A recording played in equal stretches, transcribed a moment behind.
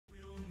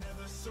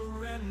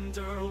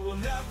surrender, we'll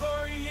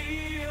never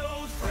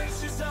yield.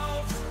 Brace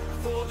yourselves,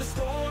 for the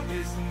storm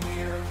is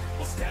near.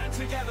 We'll stand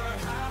together,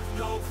 have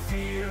no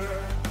fear.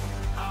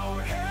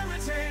 Our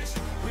heritage,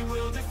 we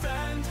will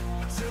defend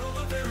until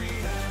the very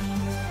end.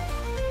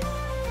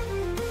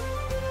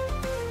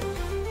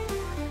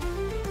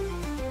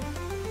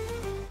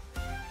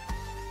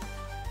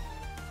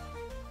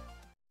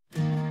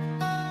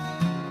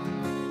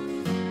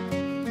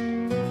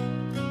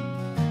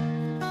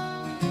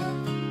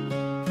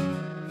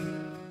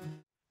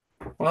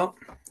 Well,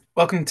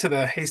 welcome to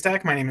the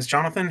Haystack. My name is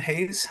Jonathan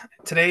Hayes.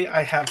 Today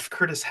I have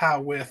Curtis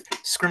Howe with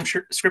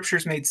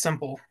Scriptures Made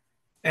Simple.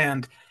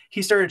 And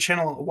he started a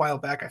channel a while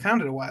back. I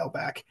found it a while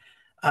back.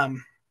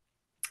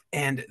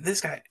 And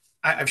this guy,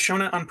 I've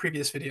shown it on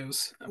previous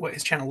videos, what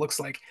his channel looks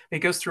like. It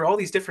goes through all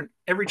these different,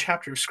 every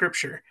chapter of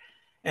Scripture.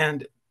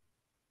 And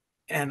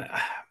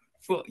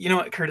well, you know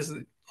what, Curtis,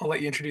 I'll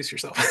let you introduce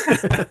yourself.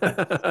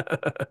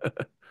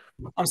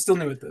 I'm still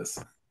new at this.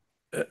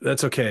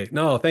 That's okay.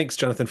 No, thanks,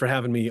 Jonathan, for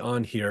having me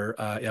on here.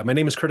 Yeah, my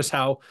name is Curtis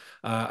Howe.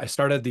 I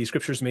started the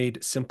Scriptures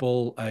Made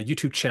Simple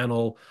YouTube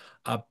channel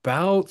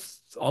about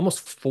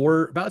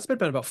it's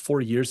been about 4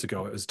 years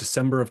ago. It was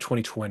December of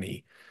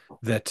 2020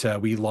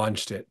 that we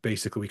launched it.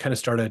 Basically, we kind of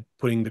started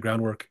putting the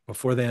groundwork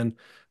before then,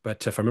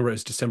 but if I remember, it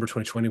was December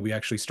 2020 we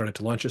actually started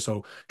to launch it.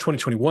 So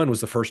 2021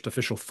 was the first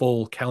official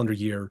full calendar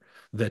year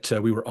that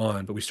we were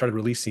on, but we started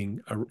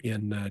releasing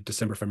in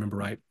December, if I remember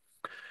right.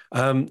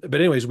 But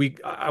anyways,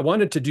 I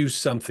wanted to do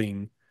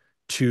something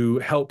to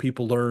help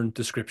people learn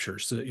the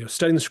scriptures. So,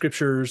 studying the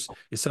scriptures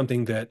is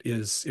something that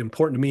is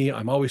important to me.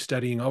 I'm always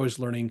studying, always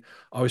learning,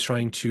 always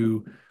trying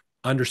to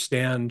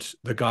understand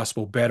the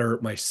gospel better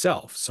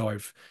myself. So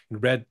I've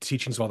read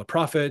teachings of all the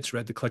prophets,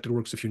 read the collected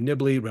works of Hugh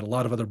Nibley, read a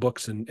lot of other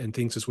books and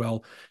things as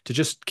well to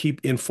just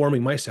keep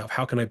informing myself.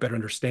 How can I better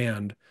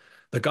understand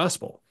the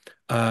gospel?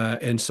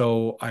 And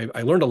so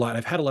I learned a lot.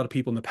 I've had a lot of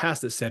people in the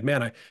past that said,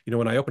 man,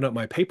 when I open up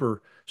my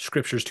paper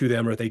scriptures to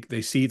them, or they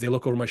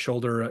look over my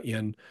shoulder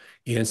in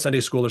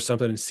Sunday school or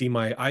something and see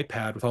my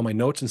iPad with all my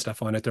notes and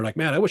stuff on it, they're like,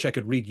 man, I wish I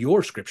could read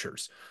your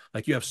scriptures.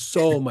 Like, you have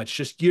so much,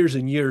 just years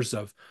and years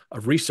of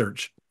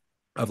research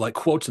of like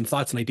quotes and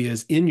thoughts and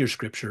ideas in your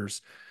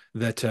scriptures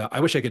that I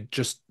wish I could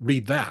just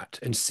read that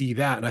and see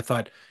that. And I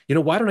thought,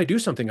 why don't I do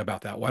something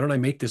about that? Why don't I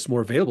make this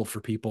more available for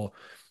people?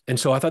 And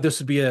so I thought this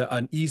would be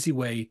an easy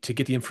way to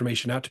get the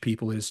information out to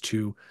people, is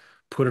to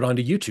put it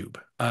onto YouTube.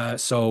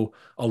 So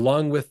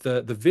along with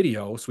the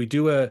videos,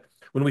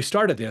 when we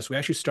started this, we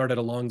actually started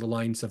along the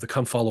lines of the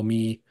Come Follow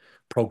Me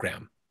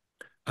program.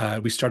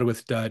 We started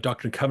with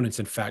Doctrine and Covenants,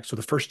 in fact. So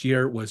the first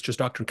year was just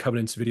Doctrine and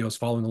Covenants videos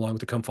following along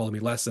with the Come Follow Me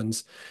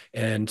lessons.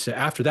 And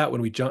after that,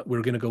 when we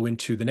were going to go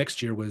into the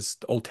next year was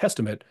the Old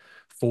Testament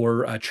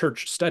for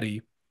church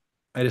study.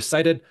 I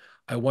decided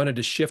I wanted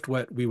to shift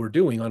what we were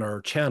doing on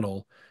our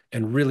channel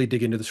and really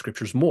dig into the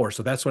scriptures more.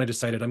 So that's when I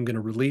decided I'm going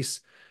to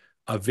release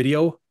a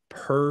video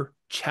per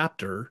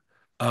chapter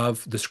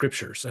of the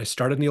scriptures. I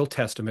started in the Old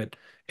Testament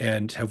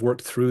and have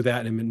worked through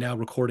that, and I'm now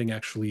recording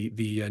actually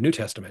the New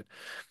Testament.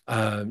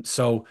 And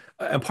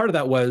part of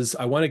that was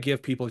I want to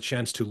give people a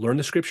chance to learn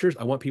the scriptures.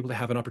 I want people to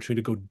have an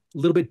opportunity to go a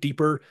little bit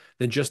deeper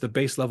than just the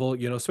base level,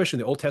 especially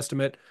in the Old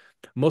Testament.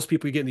 Most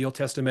people you get in the Old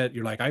Testament,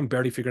 you're like, I'm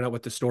barely figuring out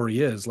what the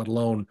story is, let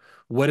alone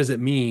what does it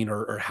mean,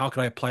 or how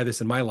can I apply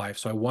this in my life?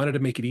 So I wanted to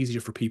make it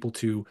easier for people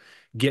to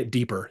get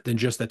deeper than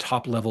just the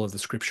top level of the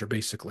scripture,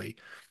 basically.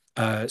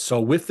 So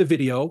with the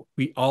video,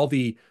 all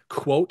the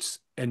quotes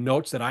and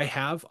notes that I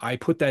have, I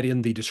put that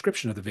in the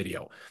description of the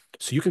video.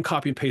 So you can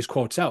copy and paste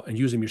quotes out and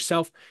use them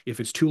yourself. If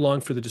it's too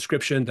long for the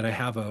description, then I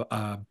have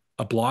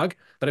a blog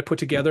that I put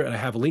together, and I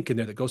have a link in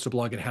there that goes to the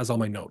blog and has all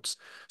my notes.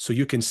 So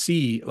you can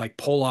see, like,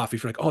 pull off,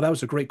 if you're like, oh, that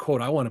was a great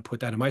quote, I want to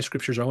put that in my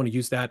scriptures, or I want to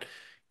use that.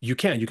 You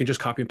can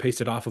just copy and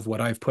paste it off of what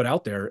I've put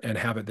out there and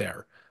have it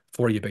there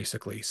for you,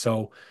 basically.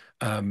 So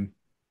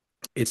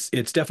it's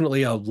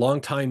definitely a long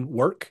time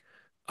work.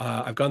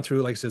 I've gone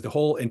through, like I said, the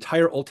whole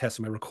entire Old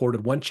Testament,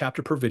 recorded one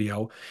chapter per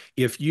video.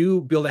 If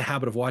you build a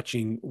habit of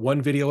watching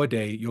one video a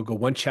day, you'll go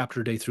one chapter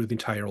a day through the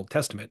entire Old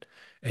Testament,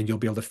 and you'll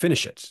be able to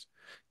finish it.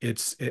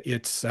 It's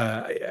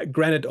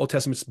granted, Old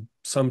Testament's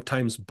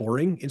sometimes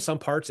boring in some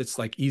parts. It's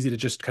like easy to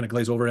just kind of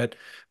glaze over it,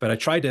 but I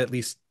tried to at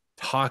least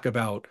talk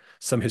about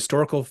some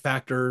historical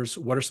factors.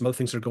 What are some other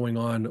things that are going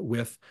on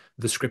with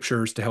the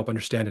scriptures to help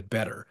understand it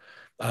better?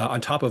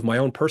 On top of my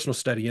own personal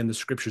study in the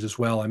scriptures as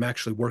well, I'm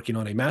actually working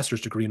on a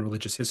master's degree in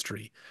religious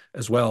history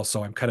as well.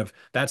 So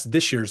that's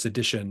this year's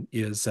edition,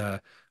 is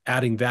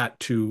adding that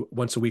to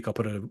once a week. I'll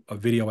put a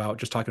video out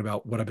just talking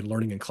about what I've been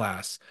learning in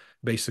class,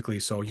 basically,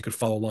 so you could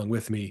follow along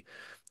with me.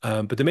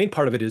 But the main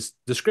part of it is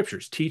the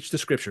scriptures. Teach the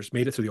scriptures.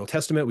 Made it through the Old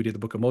Testament. We did the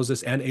book of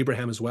Moses and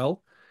Abraham as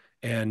well.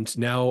 And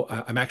now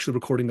I'm actually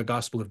recording the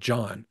Gospel of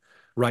John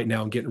right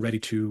now and getting ready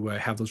to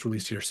have those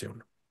released here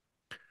soon.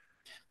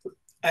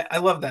 I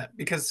love that,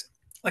 because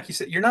like you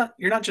said, you're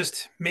not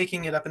just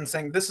making it up and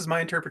saying, this is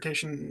my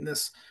interpretation in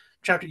this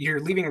chapter. You're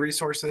leaving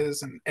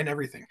resources and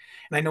everything.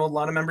 And I know a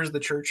lot of members of the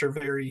church are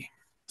very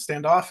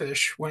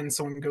standoffish when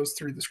someone goes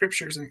through the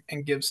scriptures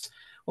and gives,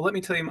 well, let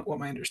me tell you what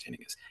my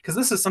understanding is. Because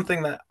this is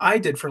something that I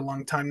did for a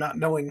long time, not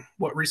knowing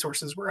what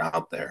resources were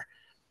out there.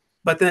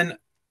 But then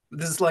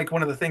this is like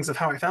one of the things of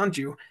how I found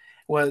you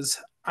was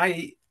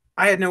I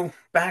had no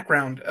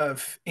background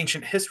of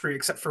ancient history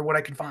except for what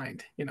I could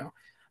find,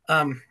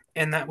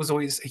 and that was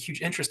always a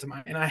huge interest of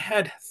mine. And I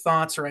had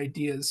thoughts or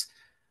ideas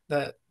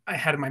that I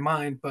had in my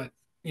mind, but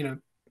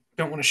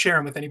don't want to share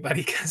them with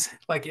anybody because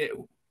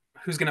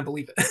who's going to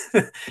believe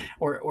it,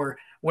 or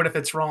what if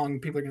it's wrong?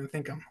 People are going to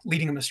think I'm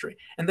leading them astray.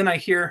 And then I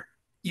hear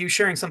you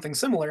sharing something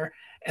similar,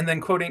 and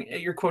then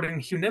you're quoting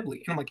Hugh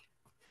Nibley, and I'm like,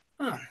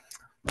 oh,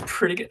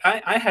 pretty good.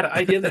 I had an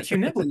idea that Hugh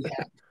Nibley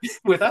had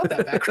without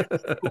that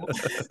background.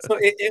 So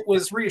it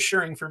was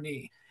reassuring for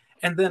me.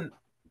 And then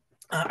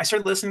I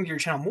started listening to your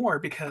channel more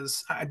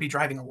because I'd be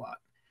driving a lot.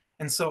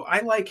 And so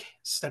I like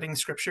studying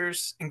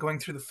scriptures and going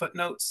through the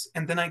footnotes,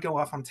 and then I go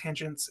off on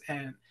tangents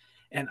and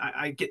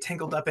I get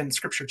tangled up in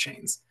scripture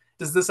chains.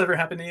 Does this ever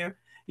happen to you?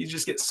 You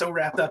just get so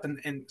wrapped up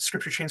in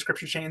scripture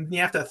chain, and you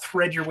have to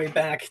thread your way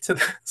back to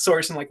the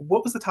source and like,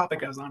 what was the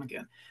topic I was on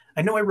again?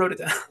 I know I wrote it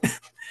down.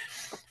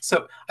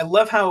 So I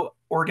love how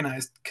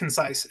organized,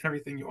 concise, and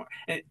everything you are.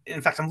 And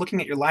in fact, I'm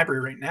looking at your library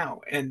right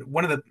now, and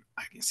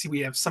I can see we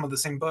have some of the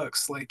same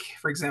books. Like,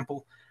 for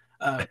example,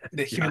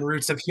 The Human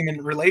Roots of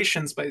Human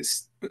Relations by,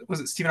 was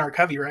it Stephen R.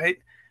 Covey, right?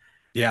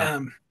 Yeah.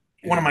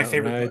 One of my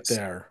favorite right books.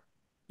 There.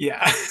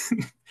 Yeah.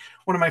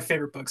 One of my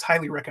favorite books.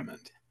 Highly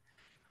recommend.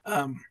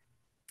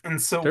 And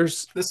so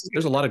there's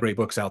a lot of great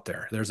books out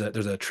there. There's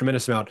a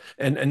tremendous amount,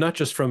 and not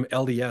just from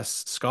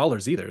LDS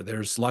scholars either.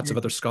 There's lots of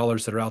other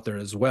scholars that are out there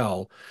as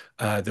well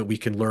that we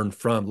can learn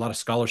from. A lot of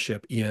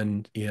scholarship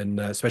in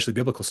especially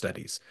biblical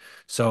studies.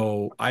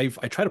 So I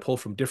try to pull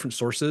from different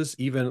sources,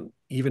 even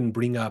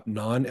bring up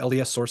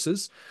non-LDS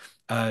sources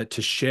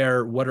to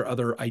share what are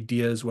other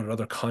ideas, what are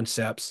other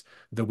concepts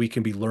that we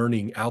can be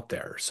learning out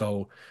there.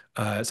 So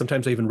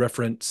sometimes I even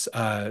reference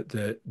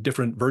the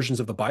different versions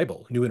of the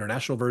Bible, New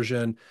International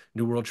Version,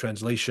 New World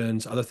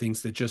Translations, other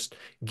things that just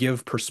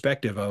give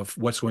perspective of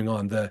what's going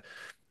on. The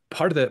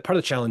part of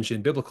the challenge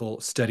in biblical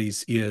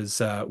studies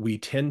is we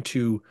tend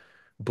to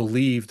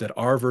believe that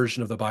our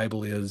version of the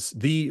Bible is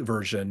the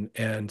version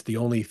and the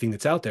only thing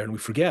that's out there, and we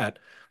forget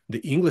the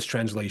English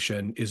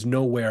translation is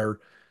nowhere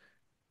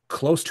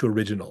close to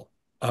original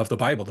of the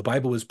Bible. The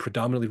Bible is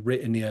predominantly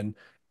written in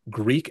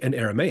Greek and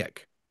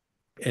Aramaic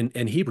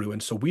and Hebrew.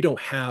 And so we don't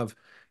have,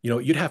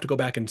 you'd have to go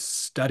back and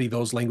study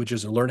those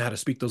languages and learn how to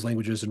speak those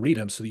languages and read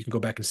them so that you can go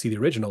back and see the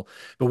original.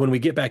 But when we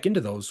get back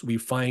into those, we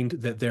find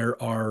that there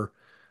are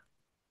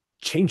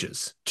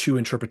changes to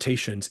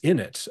interpretations in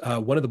it.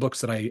 One of the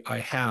books that I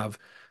have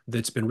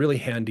that's been really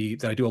handy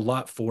that I do a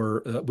lot for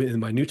in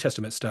my New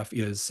Testament stuff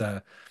is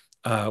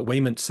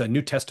Wayman's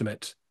New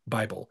Testament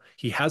Bible.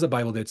 He has a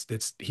Bible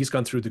that's he's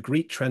gone through the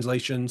Greek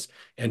translations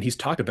and he's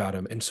talked about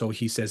them. And so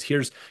he says,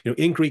 here's,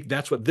 in Greek,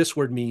 that's what this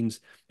word means.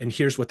 And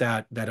here's what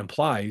that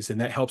implies. And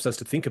that helps us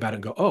to think about it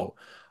and go, oh,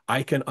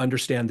 I can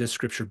understand this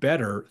scripture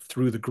better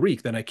through the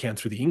Greek than I can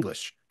through the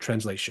English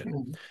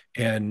translation.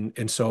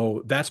 And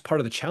so that's part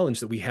of the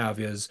challenge that we have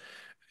is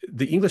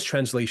the English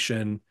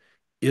translation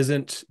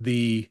isn't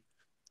the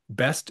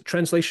best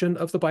translation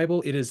of the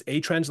Bible. It is a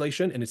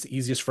translation, and it's the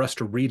easiest for us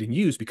to read and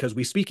use because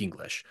we speak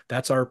English.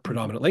 That's our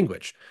predominant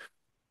language.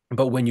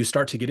 But when you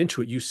start to get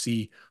into it, you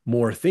see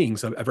more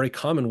things. A very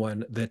common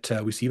one that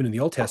we see even in the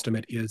Old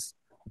Testament is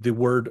the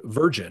word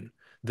virgin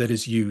that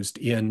is used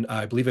in,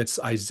 I believe it's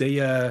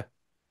Isaiah.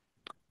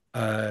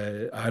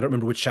 I don't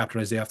remember which chapter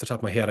in Isaiah off the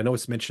top of my head. I know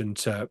it's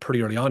mentioned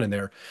pretty early on in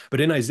there.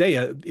 But in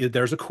Isaiah,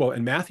 there's a quote,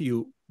 and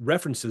Matthew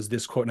references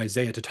this quote in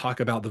Isaiah to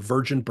talk about the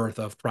virgin birth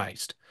of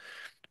Christ.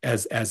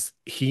 As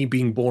he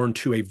being born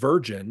to a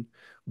virgin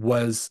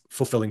was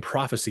fulfilling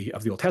prophecy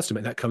of the Old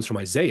Testament. That comes from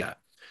Isaiah.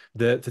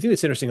 The thing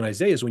that's interesting in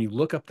Isaiah is when you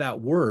look up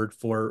that word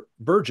for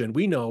virgin,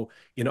 we know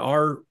in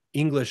our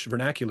English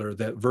vernacular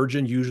that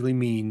virgin usually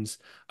means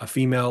a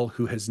female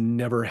who has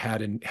never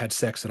had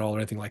sex at all or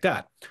anything like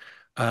that.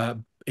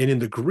 And in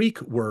the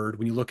Greek word,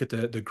 when you look at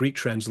the Greek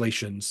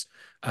translations,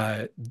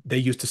 they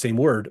use the same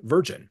word,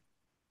 virgin.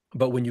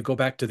 But when you go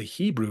back to the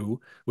Hebrew,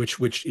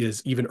 which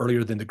is even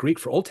earlier than the Greek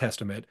for Old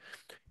Testament,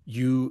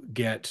 you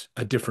get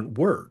a different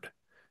word.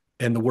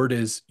 And the word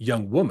is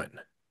young woman,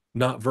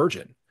 not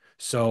virgin.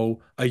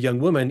 So a young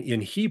woman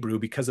in Hebrew,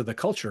 because of the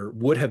culture,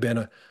 would have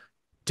been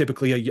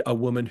typically a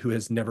woman who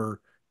has never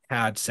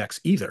had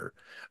sex either.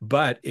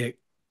 But it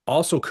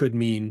also could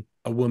mean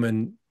a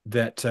woman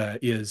that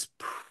is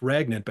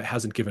pregnant but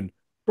hasn't given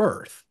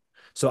birth.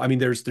 So, I mean,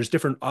 there's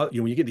different,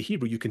 when you get into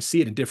Hebrew, you can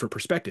see it in different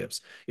perspectives.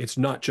 It's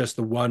not just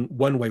the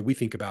one way we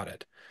think about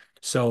it.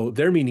 So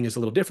their meaning is a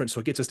little different.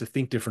 So it gets us to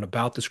think different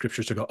about the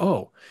scriptures to go,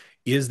 oh,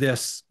 is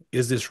this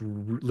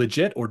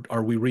legit, or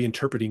are we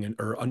reinterpreting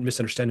or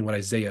misunderstanding what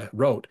Isaiah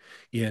wrote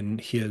in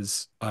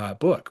his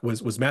book?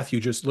 Was Matthew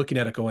just looking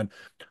at it going,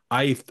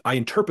 I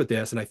interpret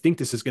this and I think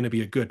this is going to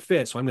be a good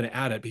fit, so I'm going to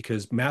add it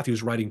because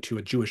Matthew's writing to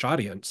a Jewish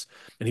audience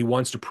and he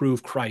wants to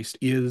prove Christ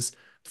is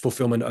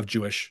fulfillment of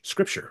Jewish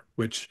scripture,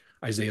 which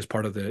Isaiah is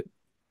part of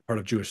part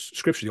of Jewish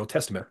scripture, the Old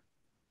Testament.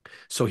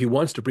 So he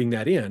wants to bring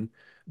that in,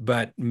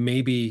 but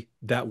maybe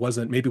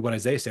what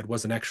Isaiah said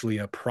wasn't actually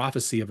a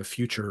prophecy of a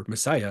future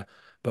Messiah,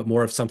 but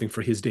more of something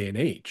for his day and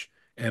age.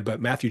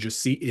 But Matthew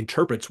just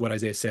interprets what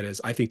Isaiah said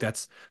as, I think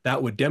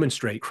that would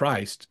demonstrate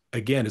Christ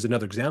again as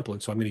another example,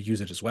 and so I'm going to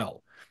use it as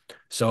well.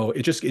 So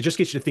it just gets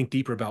you to think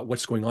deeper about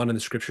what's going on in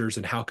the scriptures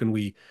and how can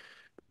we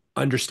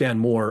understand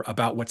more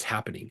about what's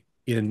happening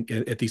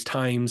at these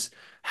times.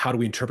 How do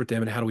we interpret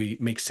them and how do we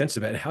make sense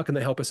of it? And how can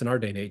they help us in our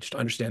day and age to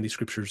understand these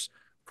scriptures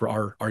for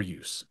our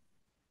use?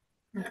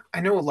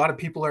 I know a lot of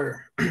people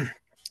are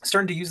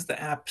starting to use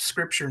the app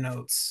Scripture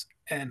Notes,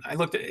 and I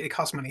looked at it, it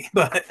costs money,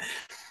 but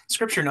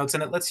Scripture Notes,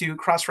 and it lets you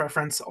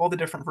cross-reference all the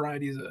different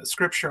varieties of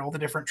scripture, all the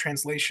different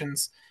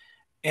translations,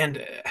 and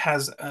it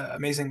has an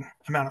amazing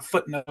amount of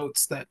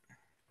footnotes that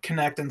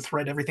connect and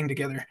thread everything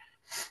together.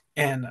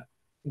 And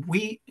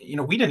we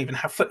didn't even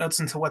have footnotes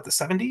until what, the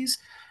 70s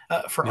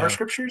for our Yeah.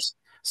 scriptures.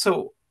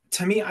 So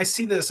to me, I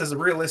see this as a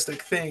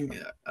realistic thing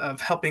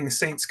of helping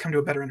saints come to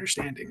a better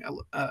understanding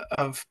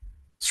of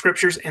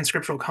scriptures and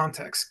scriptural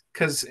context.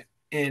 Because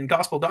in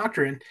gospel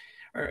doctrine,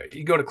 or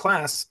you go to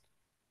class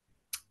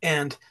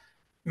and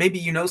maybe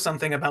you know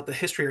something about the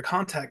history or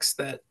context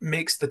that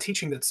makes the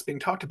teaching that's being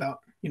talked about,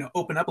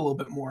 open up a little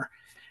bit more,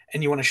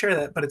 and you want to share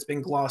that, but it's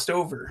being glossed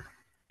over,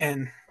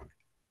 and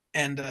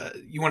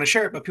you want to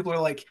share it, but people are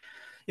like,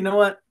 you know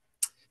what?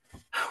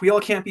 We all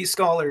can't be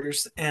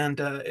scholars, and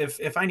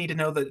if I need to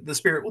know, the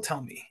Spirit will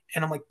tell me.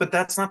 And I'm like, but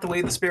that's not the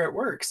way the Spirit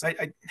works.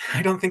 I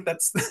don't think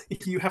that's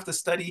you have to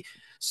study,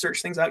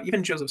 search things out.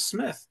 Even Joseph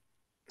Smith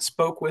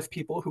spoke with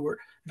people who were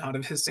not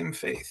of his same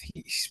faith.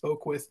 He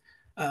spoke with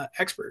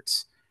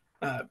experts.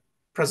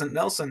 President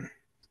Nelson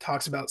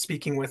talks about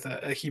speaking with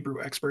a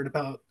Hebrew expert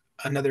about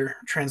another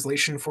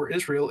translation for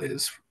Israel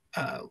is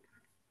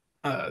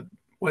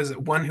was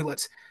it one who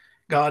lets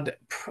God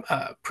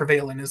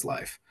prevail in his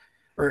life,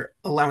 or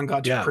allowing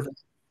God to Yeah. prevail.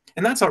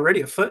 And that's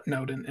already a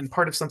footnote and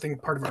part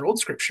of our old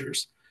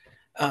scriptures.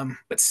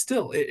 But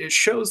still, it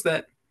shows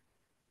that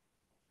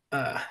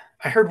I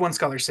heard one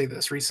scholar say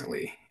this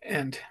recently,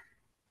 and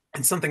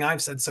something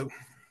I've said, so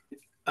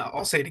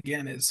I'll say it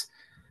again, is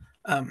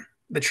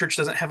the church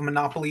doesn't have a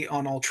monopoly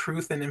on all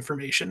truth and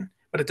information,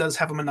 but it does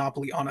have a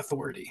monopoly on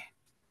authority.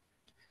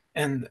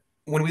 And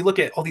when we look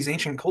at all these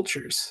ancient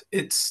cultures,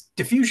 it's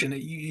diffusion.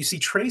 You see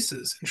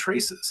traces and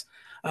traces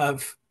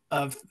of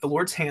the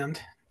Lord's hand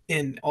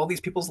in all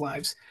these people's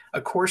lives,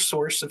 a core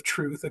source of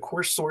truth, a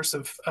core source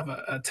of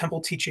a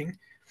temple teaching,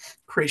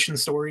 creation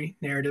story,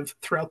 narrative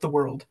throughout the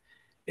world.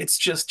 It's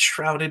just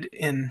shrouded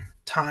in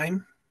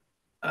time,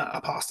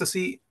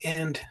 apostasy,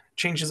 and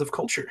changes of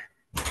culture.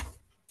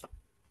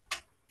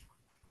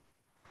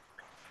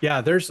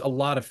 Yeah, there's a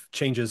lot of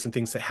changes and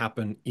things that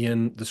happen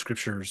in the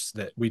scriptures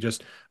that we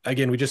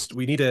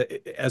need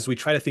to, as we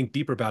try to think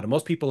deeper about it,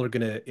 most people are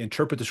going to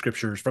interpret the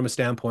scriptures from a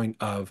standpoint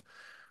of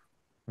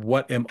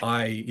what am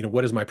I,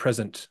 what is my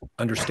present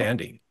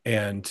understanding?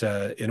 And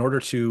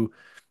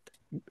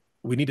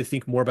we need to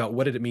think more about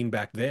what did it mean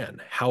back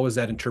then? How was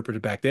that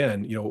interpreted back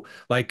then?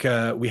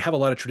 We have a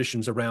lot of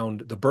traditions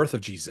around the birth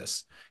of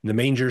Jesus, and the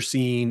manger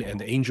scene and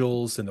the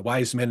angels and the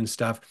wise men and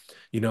stuff.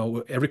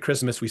 Every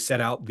Christmas we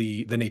set out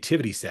the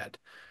nativity set,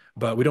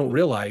 but we don't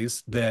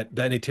realize that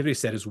nativity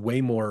set is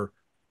way more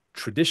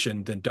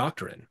tradition than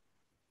doctrine.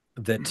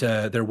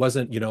 That there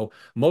wasn't,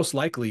 most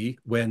likely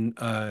when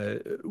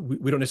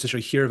we don't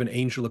necessarily hear of an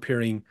angel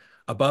appearing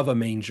above a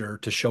manger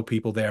to show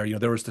people there.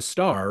 There was the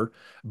star,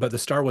 but the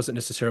star wasn't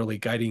necessarily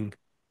guiding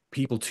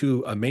people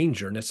to a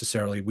manger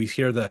necessarily. We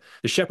hear the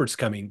shepherds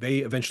coming. They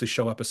eventually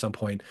show up at some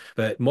point,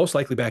 but most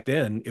likely back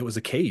then it was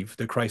a cave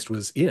that Christ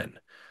was in.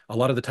 A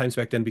lot of the times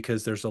back then,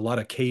 because there's a lot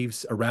of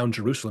caves around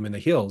Jerusalem in the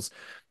hills,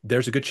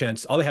 there's a good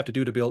chance all they have to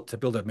do to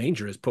build a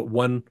manger is put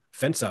one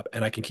fence up,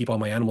 and I can keep all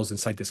my animals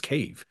inside this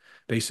cave,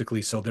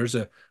 basically. So there's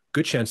a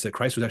good chance that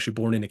Christ was actually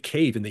born in a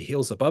cave in the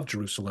hills above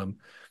Jerusalem,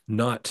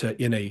 not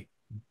in a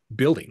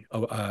building,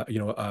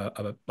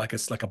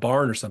 like a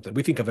barn or something.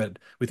 We think of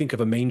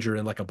a manger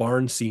in like a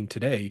barn scene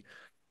today.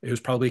 It was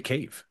probably a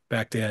cave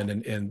back then,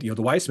 and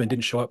the wise men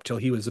didn't show up till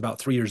he was about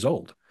 3 years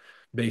old,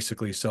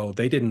 basically. So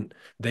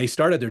they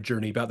started their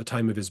journey about the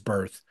time of his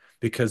birth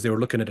because they were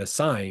looking at a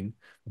sign,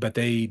 but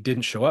they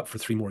didn't show up for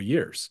 3 more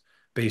years,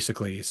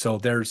 basically. So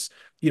there's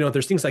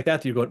things like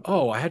that you're going,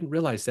 oh, I hadn't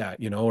realized that,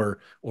 or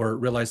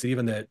realized that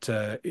even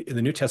that in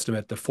the New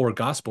Testament, the 4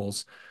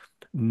 gospels,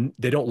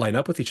 they don't line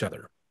up with each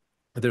other.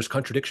 There's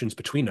contradictions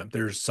between them.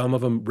 There's some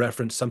of them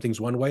reference some things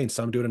one way and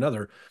some do it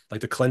another.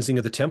 Like the cleansing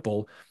of the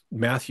temple,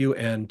 Matthew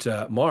and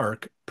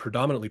Mark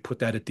predominantly put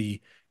that at the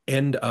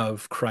end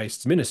of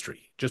Christ's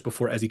ministry, just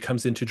before, as he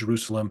comes into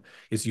Jerusalem,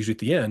 is usually at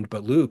the end,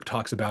 but Luke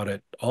talks about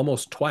it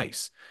almost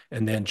twice.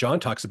 And then John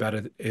talks about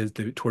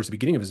it towards the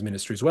beginning of his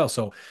ministry as well.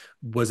 So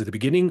was it the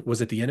beginning? Was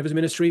it the end of his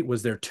ministry?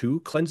 Was there 2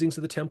 cleansings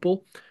of the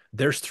temple?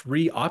 There's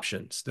 3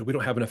 options that we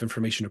don't have enough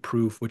information to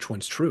prove which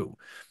one's true.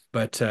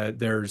 But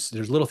there's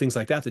little things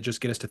like that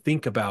just get us to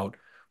think about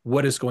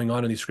what is going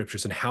on in these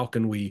scriptures and how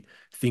can we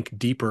think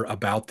deeper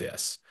about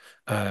this.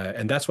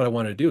 And that's what I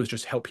wanted to do, is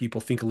just help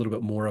people think a little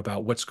bit more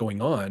about what's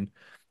going on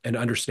and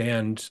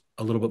understand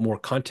a little bit more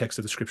context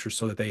of the scriptures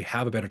so that they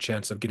have a better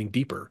chance of getting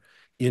deeper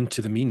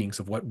into the meanings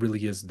of what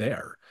really is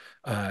there.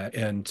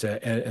 And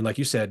like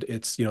you said,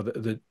 it's,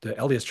 the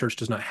LDS Church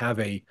does not have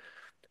they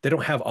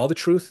don't have all the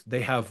truth.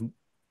 They have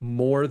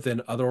more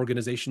than other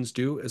organizations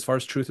do as far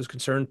as truth is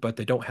concerned, but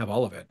they don't have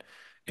all of it.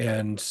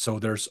 And so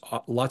there's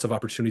lots of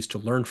opportunities to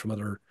learn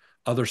from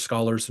other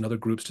scholars and other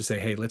groups to say,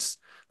 hey, let's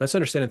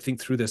understand and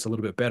think through this a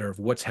little bit better of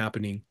what's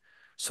happening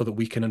so that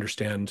we can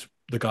understand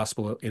the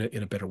gospel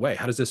in a better way.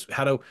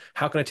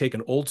 How can I take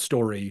an old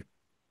story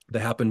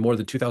that happened more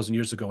than 2,000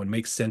 years ago and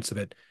make sense of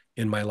it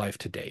in my life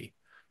today?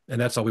 And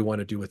that's all we want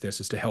to do with this,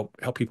 is to help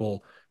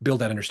people build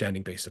that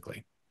understanding,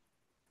 basically.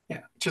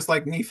 Yeah, just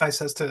like Nephi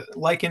says, to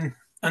liken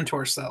unto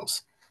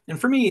ourselves. And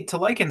for me, to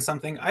liken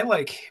something, I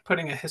like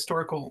putting a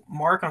historical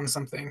mark on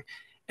something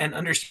and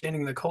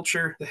understanding the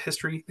culture, the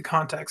history, the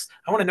context.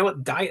 I want to know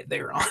what diet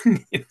they're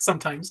on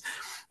sometimes.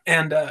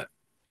 And,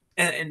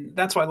 and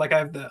that's why, like, I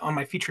have on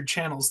my featured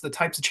channels, the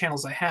types of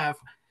channels I have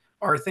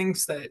are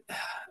things that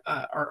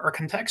are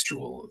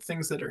contextual,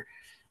 things that are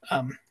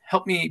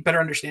help me better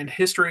understand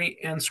history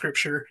and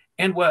scripture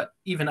and what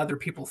even other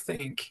people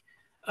think,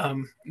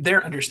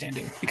 their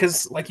understanding.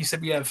 Because, like you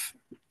said, we have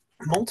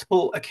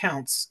multiple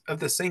accounts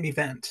of the same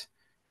event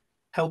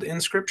held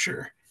in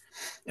scripture.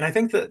 And I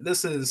think that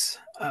this is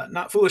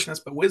not foolishness,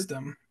 but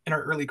wisdom in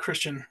our early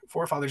Christian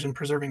forefathers in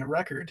preserving a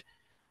record,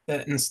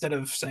 that instead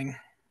of saying,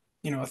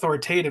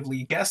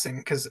 authoritatively guessing,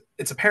 because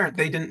it's apparent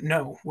they didn't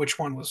know which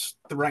one was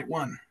the right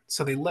one.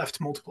 So they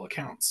left multiple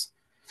accounts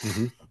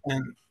Mm-hmm.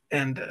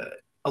 and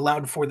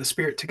allowed for the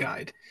Spirit to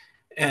guide.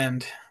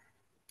 And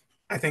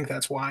I think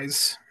that's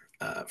wise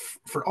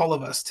for all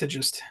of us to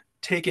just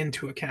take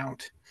into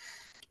account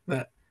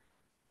that.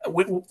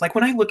 Like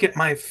when I look at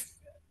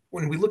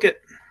when we look at,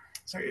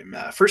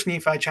 First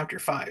Nephi chapter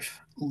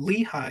 5,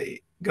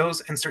 Lehi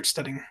goes and starts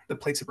studying the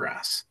plates of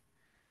brass.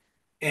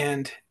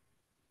 And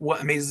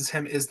what amazes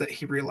him is that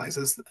he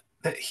realizes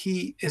that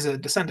he is a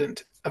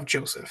descendant of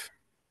Joseph.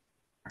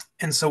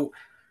 And so,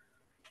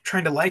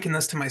 trying to liken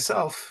this to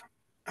myself,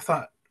 I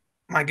thought,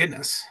 my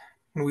goodness,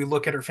 when we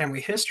look at our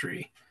family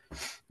history,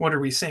 what are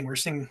we seeing? We're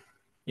seeing,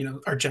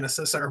 our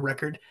Genesis, our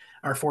record,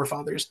 our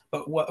forefathers.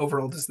 But what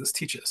overall does this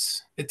teach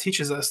us? It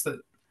teaches us that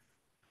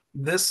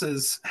this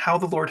is how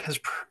the Lord has,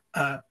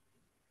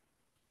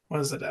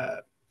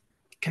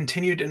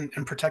 continued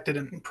and protected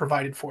and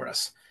provided for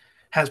us,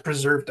 has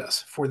preserved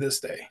us for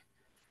this day,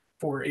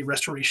 for a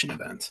restoration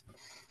event,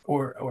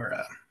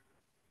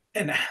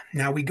 and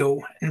now we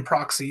go in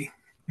proxy,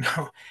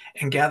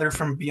 and gather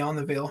from beyond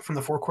the veil, from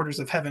the four quarters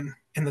of heaven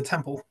in the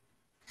temple.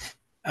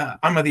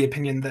 I'm of the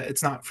opinion that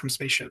it's not from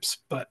spaceships,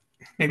 but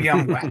maybe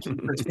I'm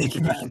wacky for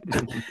thinking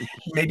that.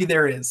 Maybe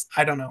there is.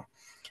 I don't know.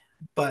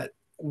 But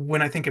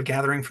when I think of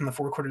gathering from the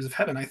four quarters of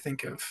heaven, I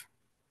think of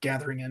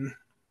gathering in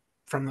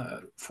from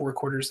the four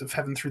quarters of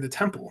heaven through the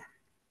temple.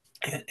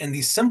 And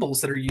these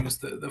symbols that are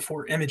used, the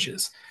four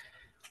images,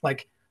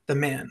 like the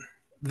man,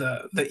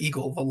 the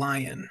eagle, the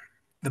lion,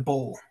 the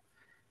bull,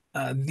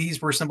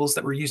 these were symbols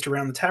that were used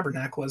around the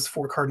tabernacle as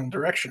four cardinal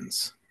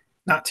directions,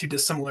 not too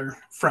dissimilar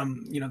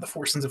from the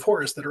four sins of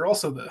Horus that are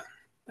also the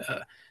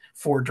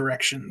four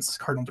directions,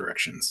 cardinal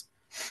directions.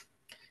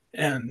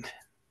 And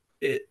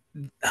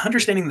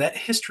understanding that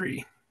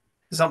history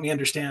has helped me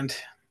understand,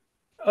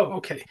 oh,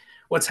 okay,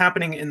 what's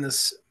happening in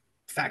this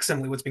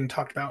facsimile, what's being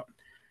talked about.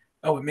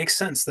 Oh, it makes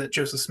sense that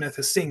Joseph Smith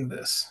is seeing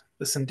this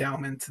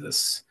endowment,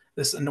 this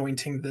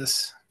anointing,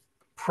 this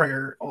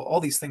prayer, all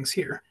these things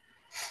here,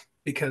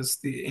 because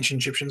the ancient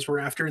Egyptians were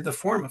after the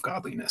form of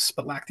godliness,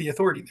 but lacked the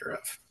authority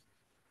thereof.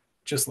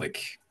 Just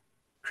like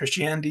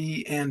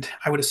Christianity, and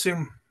I would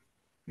assume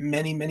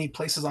many, many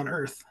places on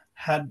earth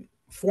had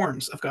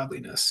forms of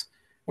godliness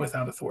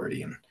without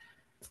authority. And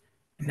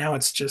now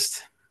it's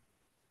just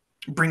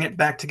bring it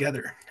back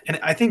together. And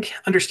I think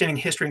understanding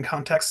history and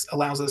context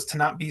allows us to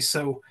not be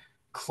so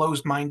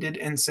closed-minded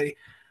and say,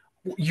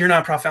 you're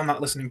not a prophet, I'm not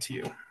listening to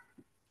you.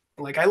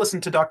 Like, I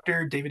listened to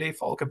Dr. David A.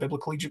 Falk, a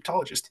biblical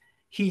Egyptologist.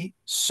 He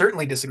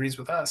certainly disagrees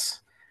with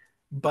us,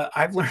 but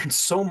I've learned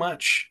so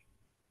much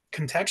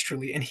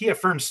contextually, and he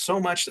affirms so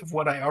much of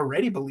what I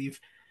already believe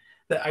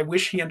that I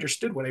wish he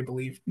understood what I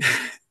believe,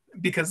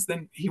 because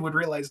then he would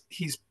realize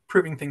he's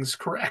proving things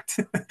correct.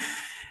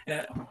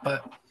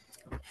 But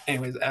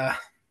anyways,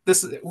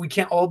 we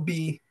can't all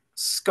be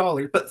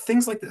scholars, but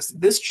things like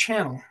this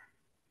channel,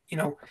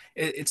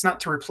 it's not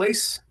to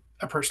replace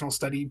a personal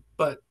study,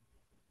 but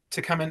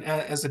to come in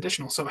as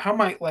additional. So how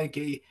might I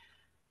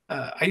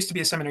used to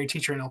be a seminary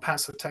teacher in El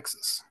Paso,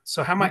 Texas.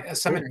 So how might a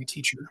seminary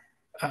teacher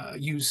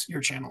use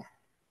your channel?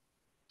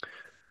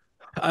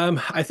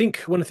 I think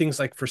one of the things,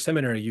 like for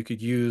seminary, you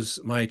could use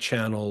my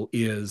channel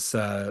is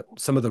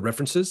some of the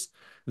references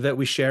that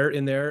we share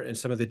in there and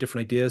some of the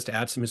different ideas to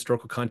add some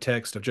historical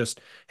context of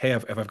just, hey,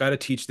 if I've got to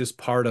teach this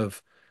part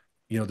of,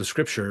 the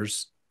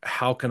scriptures,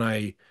 how can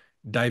I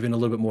dive in a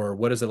little bit more.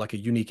 What is it like a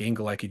unique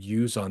angle I could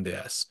use on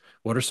this?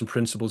 What are some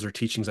principles or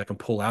teachings I can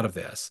pull out of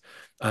this?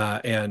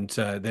 And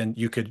then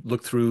you could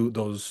look through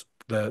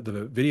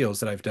the videos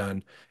that I've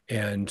done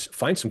and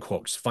find some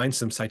quotes, find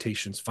some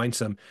citations, find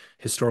some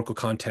historical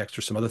context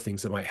or some other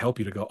things that might help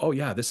you to go, oh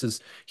yeah,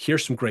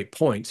 here's some great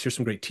points, here's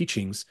some great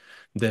teachings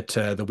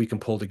that we can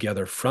pull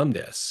together from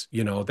this.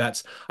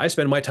 I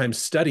spend my time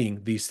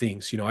studying these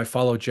things. I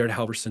follow Jared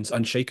Halverson's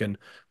Unshaken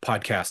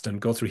podcast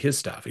and go through his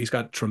stuff. He's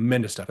got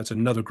tremendous stuff. That's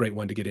another great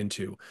one to get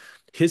into.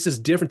 His is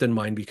different than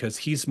mine because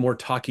he's more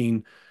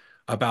talking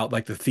about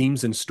like the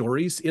themes and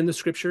stories in the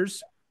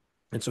scriptures.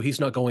 And so he's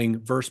not going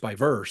verse by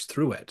verse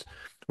through it.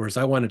 Whereas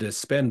I wanted to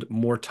spend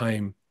more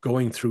time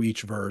going through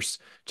each verse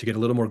to get a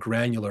little more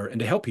granular and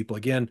to help people.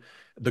 Again,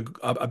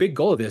 a big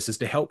goal of this is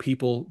to help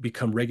people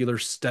become regular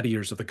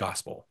studiers of the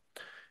gospel.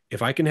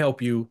 If I can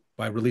help you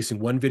by releasing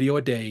one video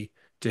a day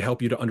to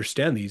help you to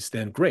understand these,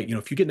 then great.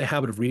 If you get in the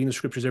habit of reading the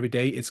scriptures every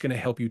day, it's going to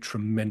help you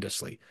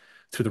tremendously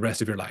through the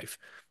rest of your life.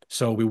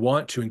 So we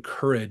want to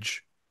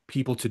encourage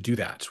people to do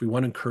that. So we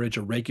want to encourage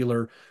a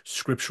regular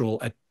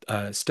scriptural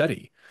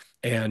study.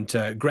 And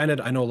granted,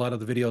 I know a lot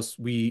of the videos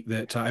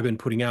that I've been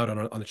putting out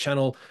on the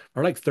channel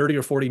are like 30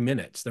 or 40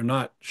 minutes. They're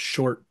not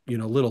short,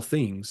 little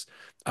things.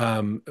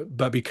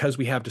 But because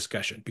we have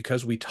discussion,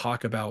 because we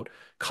talk about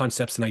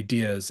concepts and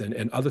ideas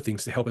and other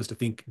things to help us to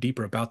think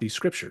deeper about these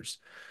scriptures.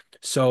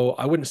 So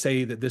I wouldn't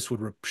say that this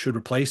should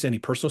replace any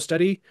personal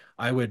study.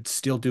 I would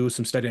still do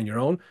some study on your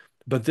own,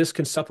 but this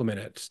can supplement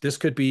it. This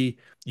could be,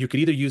 you could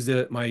either use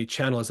my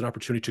channel as an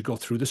opportunity to go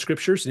through the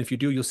scriptures. And if you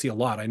do, you'll see a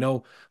lot. I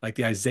know like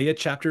the Isaiah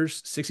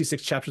chapters,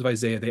 66 chapters of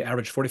Isaiah, they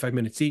average 45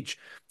 minutes each.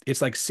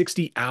 It's like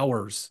 60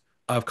 hours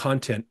of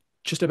content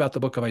just about the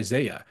book of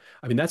Isaiah.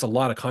 I mean, that's a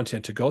lot of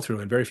content to go through,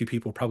 and very few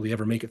people probably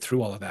ever make it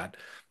through all of that.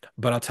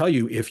 But I'll tell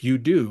you, if you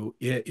do,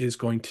 it is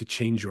going to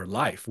change your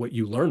life, what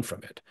you learn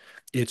from it.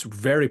 It's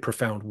very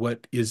profound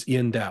what is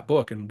in that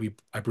book. And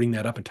I bring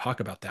that up and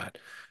talk about that.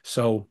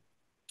 So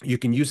you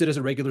can use it as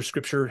a regular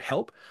scripture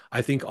help.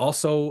 I think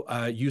also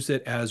use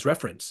it as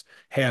reference.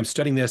 Hey, I'm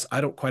studying this. I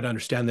don't quite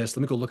understand this.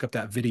 Let me go look up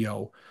that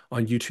video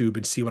on YouTube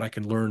and see what I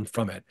can learn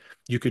from it.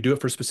 You could do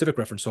it for specific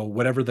reference. So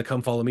whatever the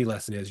Come Follow Me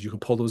lesson is, you can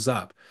pull those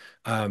up.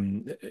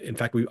 In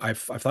fact, I've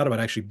thought about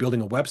actually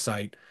building a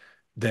website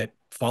that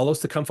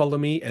follows the Come Follow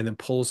Me and then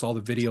pulls all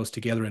the videos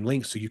together in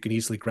links so you can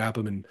easily grab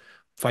them and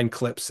find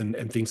clips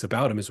and things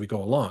about them as we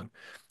go along,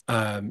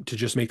 to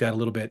just make that a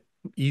little bit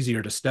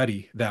easier to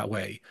study that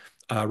way.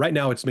 Right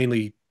now, it's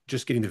mainly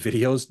just getting the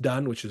videos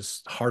done, which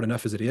is hard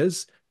enough as it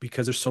is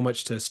because there's so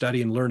much to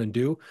study and learn and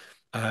do,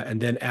 and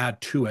then add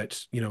to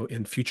it,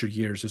 in future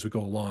years as we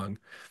go along.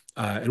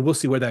 And we'll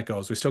see where that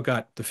goes. We still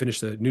got to finish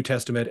the New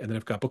Testament, and then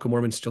I've got Book of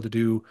Mormon still to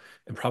do,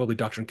 and probably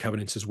Doctrine and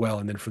Covenants as well.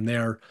 And then from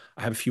there,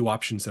 I have a few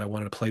options that I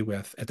wanted to play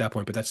with at that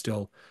point, but that's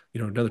still,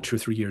 another 2 or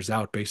 3 years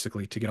out,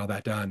 basically, to get all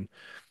that done.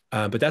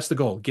 But that's the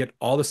goal: get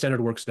all the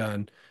standard works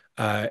done.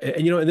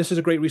 And this is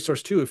a great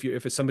resource too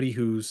if it's somebody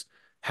who's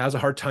has a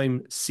hard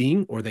time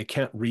seeing or they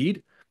can't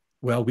read.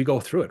 Well, we go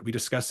through it, we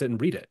discuss it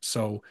and read it.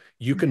 So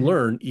you can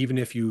learn even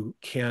if you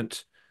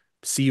can't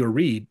see or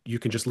read. You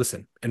can just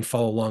listen and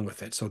follow along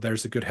with it. So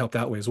there's a good help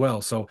that way as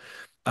well. So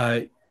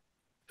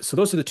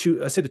those are the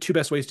two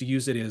best ways to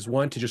use it is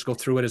one, to just go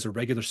through it as a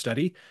regular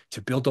study, to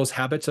build those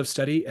habits of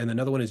study. And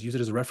another one is use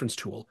it as a reference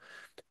tool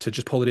to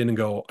just pull it in and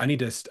go, I've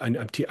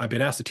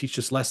been asked to teach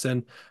this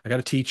lesson. I got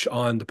to teach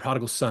on the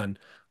prodigal son.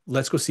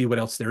 Let's go see what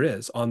else there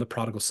is on the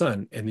prodigal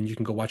son. And then you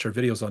can go watch our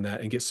videos on that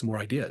and get some more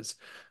ideas.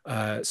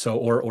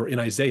 Or in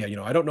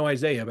Isaiah, I don't know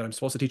Isaiah, but I'm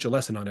supposed to teach a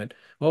lesson on it.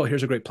 Well,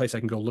 here's a great place I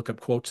can go look up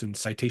quotes and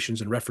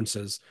citations and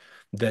references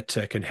that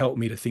can help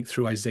me to think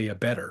through Isaiah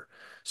better.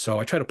 So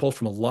I try to pull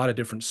from a lot of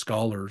different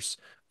scholars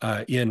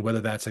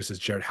whether that's, like I said,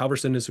 Jared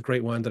Halverson is a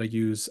great one that I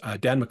use.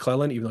 Dan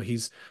McClellan, even though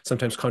he's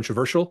sometimes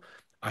controversial,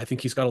 I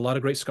think he's got a lot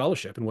of great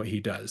scholarship in what he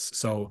does.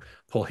 So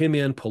pull him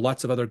in, pull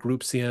lots of other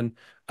groups in.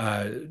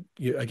 Again,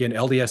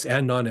 LDS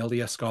and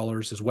non-LDS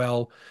scholars as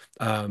well.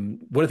 One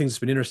of the things that's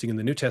been interesting in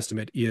the New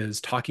Testament is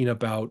talking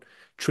about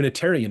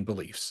Trinitarian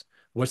beliefs.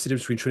 What's the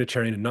difference between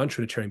Trinitarian and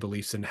non-Trinitarian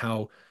beliefs, and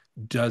how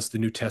does the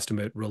New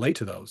Testament relate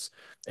to those?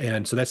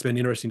 And so that's been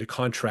interesting to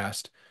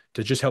contrast,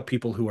 to just help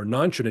people who are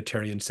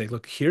non-Trinitarian say,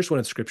 look, here's one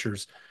of the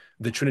scriptures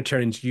the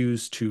Trinitarians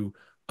use to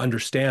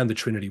understand the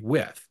Trinity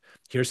with.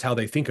 Here's how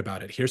they think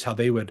about it. Here's how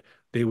they would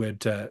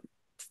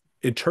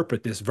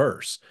interpret this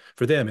verse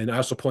for them. And I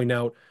also point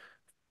out,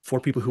 for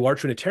people who are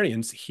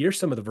Trinitarians, here's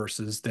some of the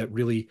verses that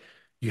really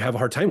you have a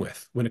hard time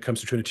with when it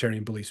comes to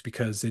Trinitarian beliefs,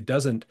 because if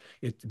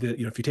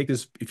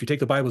you take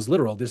the Bible as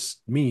literal, this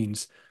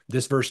means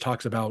this verse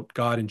talks about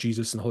God and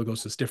Jesus and the Holy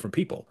Ghost as different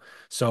people.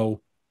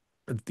 So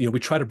we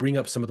try to bring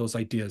up some of those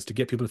ideas to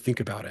get people to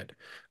think about it.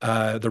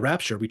 The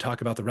rapture, we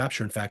talk about the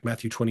rapture, in fact,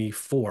 Matthew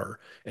 24,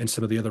 and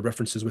some of the other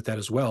references with that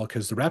as well,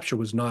 because the rapture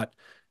was not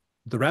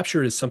the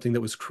rapture is something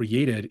that was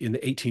created in the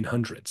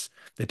 1800s.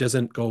 It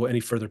doesn't go any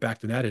further back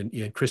than that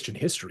in Christian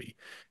history.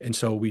 And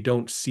so we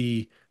don't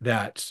see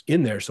that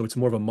in there. So it's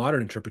more of a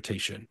modern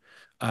interpretation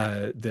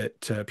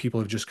that people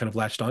have just kind of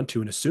latched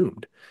onto and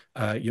assumed.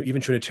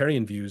 Even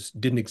Trinitarian views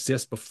didn't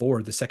exist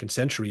before the second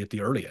century at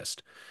the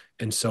earliest.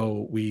 And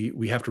so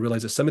we have to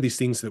realize that some of these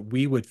things that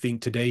we would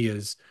think today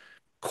is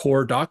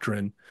core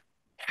doctrine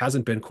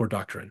hasn't been core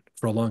doctrine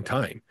for a long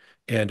time.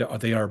 And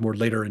they are more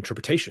later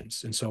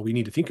interpretations. And so we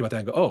need to think about that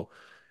and go, oh,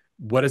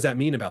 what does that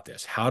mean about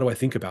this? How do I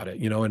think about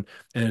it?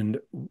 And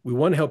we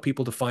want to help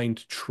people to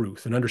find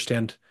truth and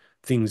understand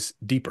things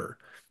deeper.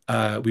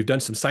 We've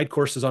done some side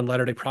courses on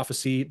Latter-day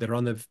Prophecy that are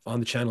on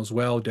the channel as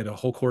well. Did a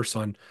whole course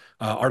on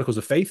articles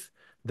of faith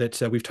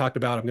that we've talked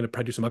about. I'm going to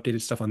probably do some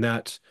updated stuff on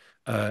that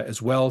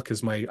as well,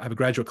 because I have a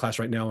graduate class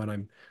right now,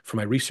 and for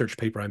my research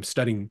paper, I'm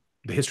studying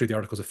the history of the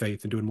articles of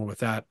faith and doing more with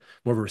that,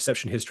 more of a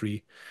reception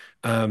history,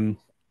 to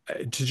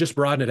just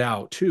broaden it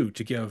out too,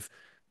 to give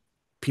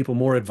people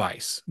more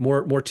advice,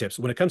 more tips.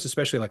 When it comes to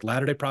especially like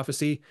Latter-day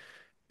Prophecy,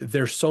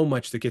 there's so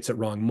much that gets it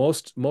wrong.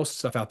 Most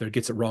stuff out there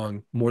gets it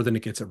wrong more than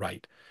it gets it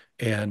right.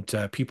 And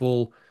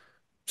people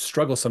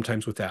struggle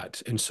sometimes with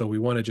that. And so we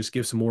want to just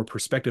give some more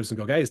perspectives and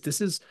go, guys,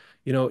 this is,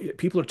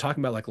 people are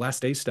talking about like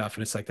last day stuff.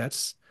 And it's like,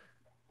 that's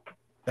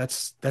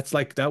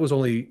like, that was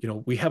only,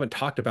 we haven't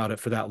talked about it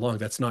for that long.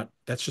 That's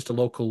just a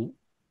local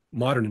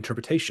modern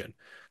interpretation.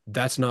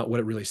 That's not what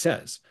it really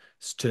says.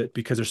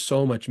 Because there's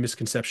so much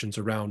misconceptions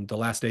around the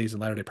last days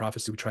and Latter-day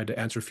Prophecy. We tried to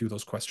answer a few of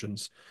those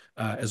questions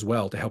as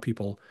well to help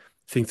people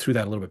think through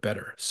that a little bit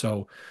better.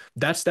 So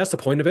that's the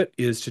point of it,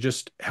 is to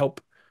just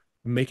help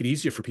make it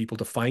easier for people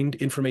to find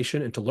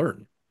information and to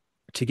learn,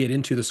 to get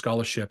into the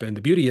scholarship. And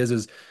the beauty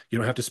is you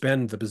don't have to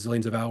spend the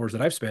bazillions of hours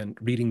that I've spent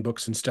reading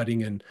books and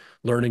studying and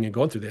learning and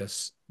going through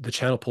this. The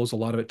channel pulls a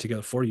lot of it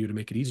together for you to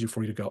make it easier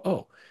for you to go,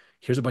 oh,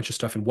 here's a bunch of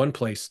stuff in one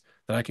place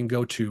that I can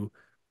go to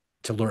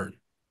learn.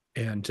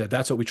 And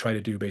that's what we try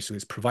to do, basically,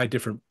 is provide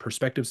different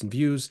perspectives and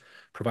views,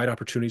 provide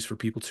opportunities for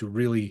people to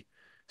really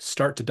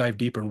start to dive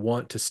deeper and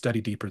want to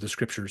study deeper the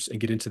scriptures and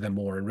get into them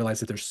more, and realize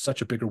that there's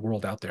such a bigger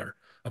world out there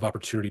of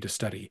opportunity to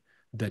study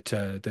that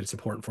it's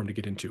important for them to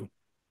get into.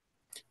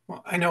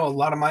 Well, I know a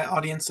lot of my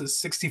audience is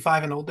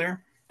 65 and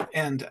older.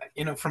 And,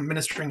 from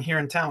ministering here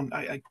in town,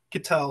 I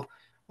could tell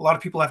a lot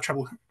of people have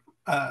trouble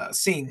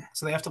seeing.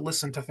 So they have to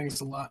listen to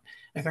things a lot.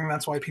 I think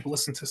that's why people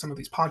listen to some of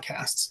these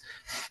podcasts.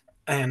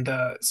 And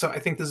so I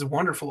think this is a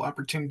wonderful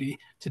opportunity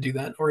to do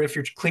that. Or if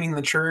you're cleaning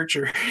the church,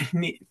 or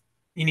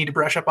you need to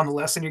brush up on the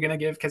lesson you're going to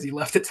give because you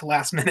left it to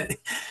last minute.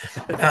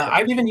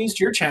 I've even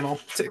used your channel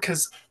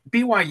because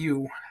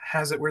BYU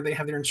has it where they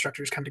have their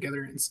instructors come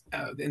together in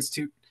the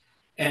institute,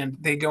 and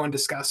they go and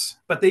discuss.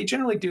 But they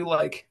generally do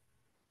like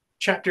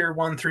chapter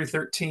 1 through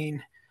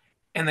 13,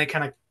 and they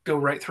kind of go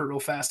right through it real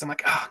fast. I'm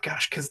like, oh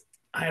gosh, because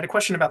I had a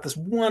question about this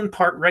one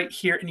part right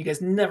here, and you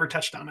guys never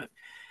touched on it.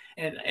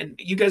 And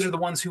you guys are the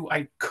ones who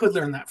I could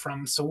learn that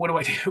from. So what do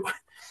I do?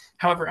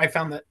 However, I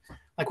found that,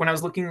 like, when I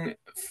was looking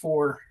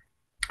for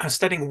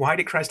studying why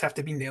did Christ have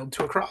to be nailed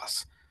to a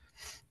cross,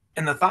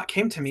 and the thought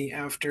came to me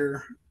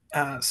after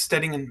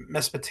studying in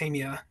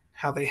Mesopotamia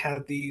how they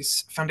had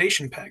these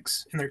foundation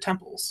pegs in their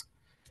temples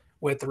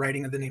with the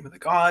writing of the name of the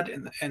god,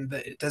 and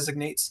that it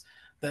designates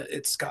that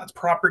it's God's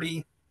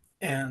property,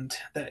 and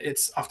that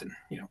it's often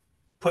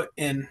put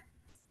in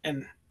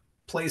and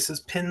places,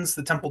 pins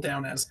the temple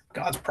down as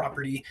God's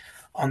property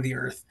on the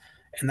earth,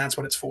 and that's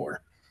what it's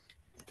for.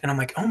 And I'm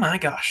like, oh my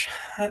gosh,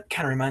 that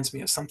kind of reminds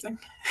me of something.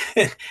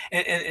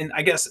 and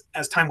I guess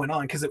as time went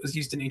on, because it was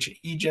used in ancient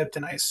Egypt,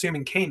 and I assume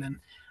in Canaan,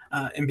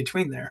 in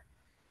between there,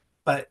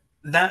 but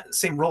that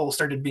same role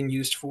started being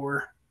used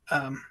for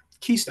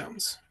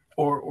keystones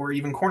or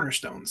even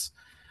cornerstones.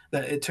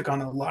 That it took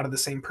on a lot of the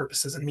same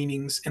purposes and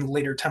meanings in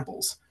later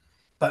temples.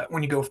 But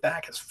when you go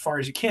back as far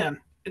as you can,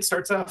 it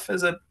starts off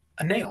as a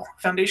nail,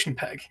 foundation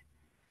peg.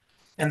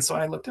 And so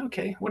I looked,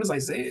 okay, what does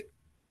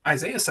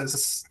Isaiah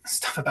says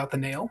stuff about the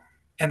nail,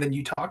 and then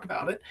you talk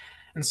about it.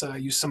 And so I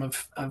use some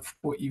of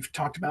what you've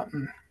talked about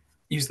and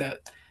use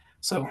that.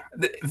 So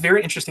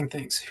very interesting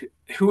things.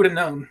 Who would have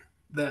known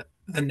that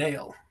the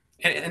nail,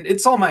 and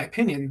it's all my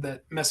opinion,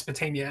 that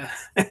Mesopotamia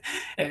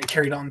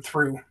carried on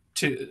through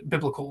to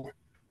biblical,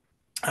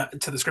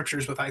 to the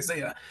scriptures with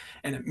Isaiah,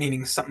 and it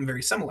meaning something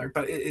very similar.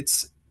 But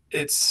it's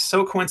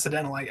so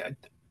coincidental.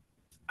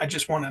 I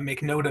just want to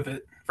make note of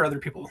it for other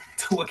people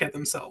to look at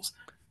themselves.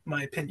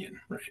 My opinion,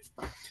 right?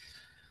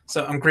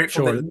 So I'm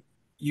grateful that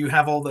you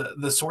have all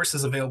the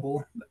sources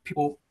available,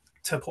 people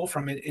to pull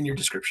from it in your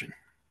description.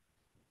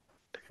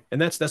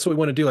 And that's what we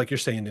want to do, like you're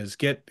saying, is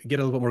get a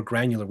little bit more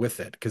granular with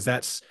it, because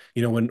that's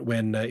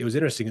when it was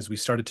interesting as we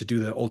started to do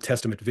the Old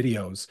Testament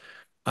videos,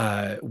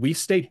 we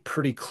stayed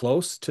pretty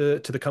close to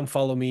the Come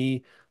Follow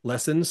Me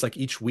lessons, like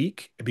each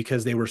week,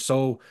 because they were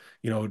so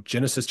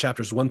Genesis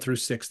chapters 1 through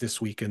 6 this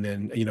week, and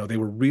then they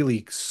were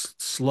really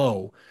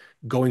slow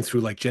going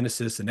through like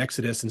Genesis and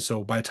Exodus. And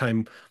so by the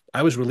time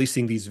I was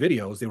releasing these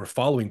videos, they were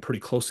following pretty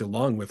closely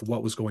along with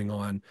what was going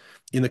on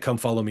in the Come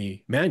Follow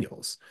Me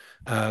manuals.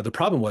 The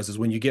problem is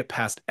when you get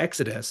past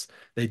Exodus,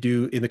 they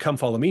do in the Come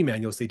Follow Me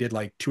manuals, they did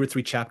like 2 or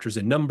 3 chapters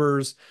in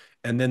Numbers,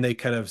 and then they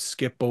kind of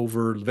skip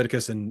over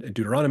Leviticus and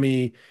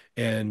Deuteronomy,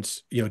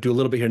 and do a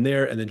little bit here and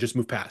there, and then just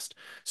move past.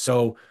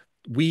 So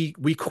we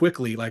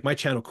quickly, like my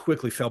channel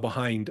quickly fell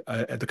behind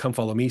at the Come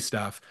Follow Me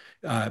stuff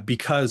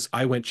because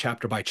I went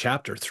chapter by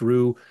chapter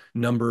through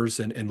Numbers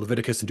and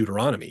Leviticus and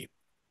Deuteronomy.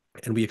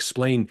 And we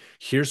explain,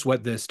 here's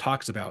what this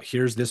talks about.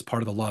 Here's this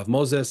part of the law of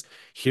Moses.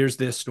 Here's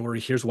this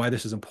story. Here's why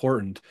this is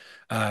important.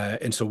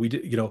 And so we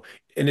did,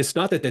 and it's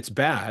not that that's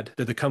bad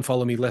that the Come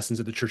Follow Me lessons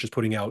that the church is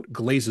putting out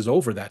glazes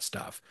over that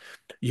stuff.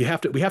 We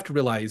have to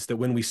realize that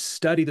when we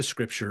study the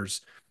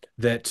scriptures,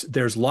 that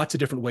there's lots of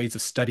different ways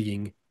of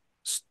studying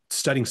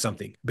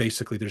something.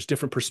 Basically, there's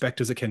different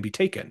perspectives that can be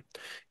taken.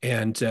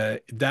 And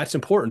that's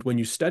important. When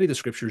you study the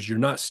scriptures, you're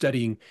not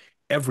studying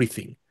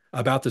everything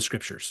about the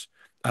scriptures.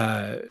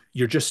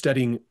 You're just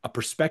studying a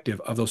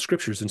perspective of those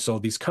scriptures. And so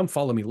these Come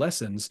Follow Me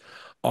lessons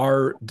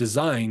are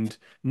designed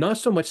not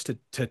so much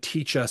to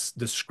teach us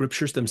the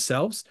scriptures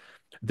themselves.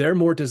 They're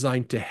more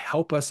designed to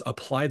help us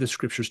apply the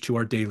scriptures to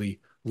our daily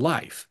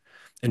life.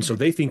 And so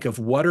they think of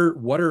what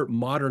are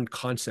modern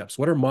concepts,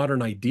 what are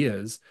modern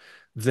ideas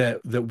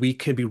that we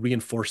can be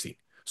reinforcing.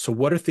 So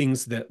what are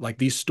things that like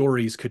these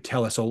stories could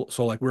tell us?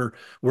 So like we're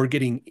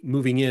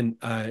moving in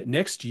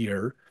next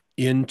year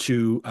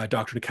into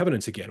Doctrine and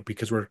Covenants again,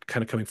 because we're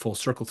kind of coming full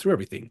circle through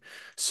everything.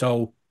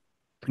 So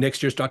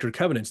next year's Doctrine and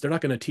Covenants, they're not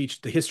going to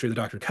teach the history of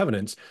the Doctrine and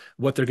Covenants.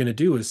 What they're going to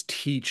do is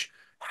teach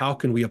how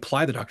can we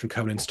apply the Doctrine and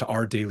Covenants to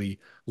our daily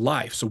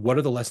life. So what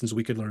are the lessons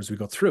we could learn as we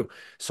go through?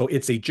 So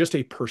it's just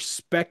a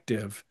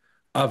perspective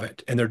of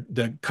it. And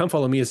the Come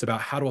Follow Me is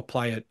about how to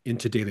apply it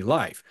into daily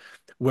life.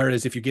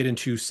 Whereas if you get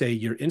into, say,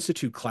 your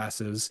institute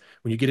classes,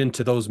 when you get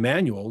into those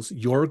manuals,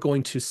 you're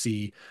going to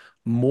see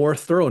more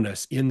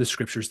thoroughness in the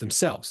scriptures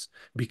themselves,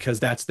 because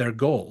that's their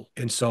goal.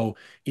 And so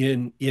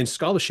in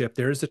scholarship,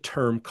 there is a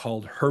term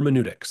called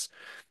hermeneutics.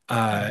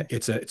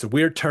 It's a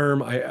weird term.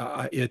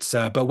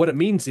 But what it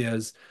means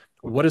is,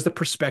 what is the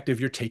perspective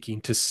you're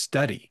taking to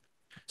study?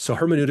 So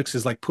hermeneutics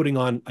is like putting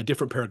on a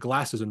different pair of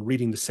glasses and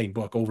reading the same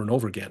book over and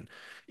over again.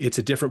 It's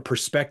a different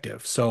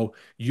perspective. So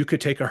you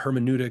could take a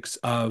hermeneutics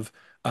of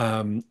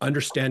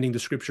understanding the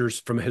scriptures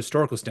from a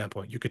historical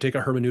standpoint. You could take a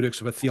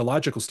hermeneutics of a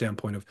theological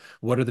standpoint of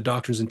what are the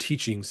doctrines and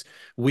teachings.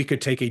 We could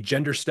take a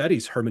gender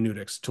studies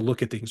hermeneutics to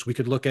look at things. We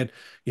could look at,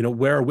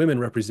 where are women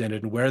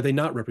represented and where are they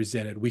not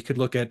represented? We could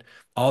look at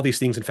all these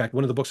things. In fact,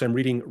 one of the books I'm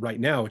reading right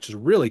now, which is a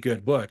really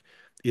good book,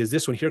 is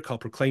this one here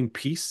called Proclaim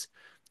Peace,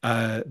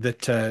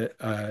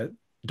 that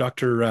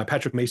Dr.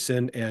 Patrick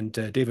Mason and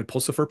David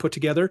Pulsifer put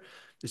together.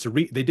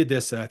 They did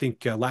this, I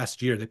think,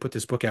 last year. They put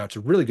this book out. It's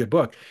a really good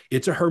book.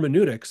 It's a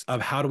hermeneutics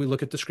of how do we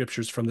look at the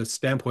scriptures from the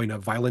standpoint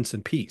of violence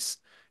and peace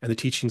and the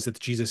teachings that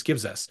Jesus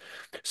gives us.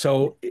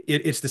 So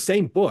it's the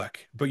same book,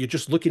 but you're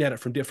just looking at it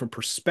from different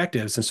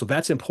perspectives. And so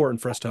that's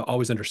important for us to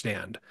always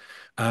understand.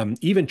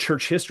 Even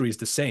church history is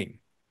the same.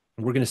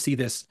 We're going to see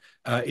this,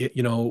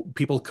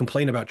 people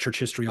complain about church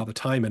history all the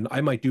time, and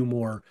I might do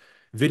more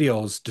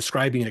videos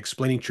describing and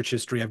explaining church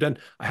history.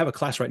 I have a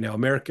class right now,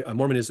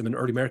 Mormonism and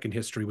Early American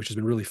History, which has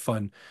been really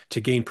fun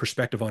to gain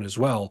perspective on as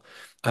well.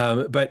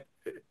 But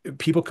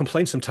people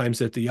complain sometimes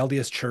that the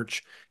LDS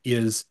Church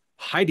is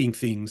hiding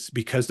things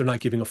because they're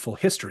not giving a full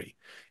history.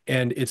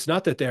 And it's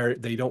not that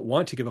they don't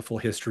want to give a full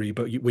history,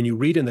 but when you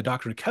read in the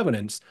Doctrine and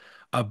Covenants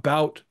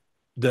about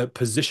the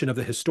position of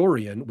the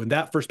historian, when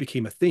that first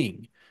became a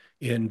thing,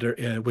 and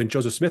when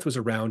Joseph Smith was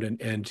around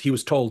and he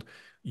was told,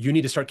 you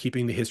need to start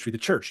keeping the history of the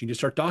church. You need to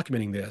start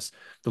documenting this.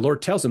 The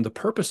Lord tells him the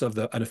purpose of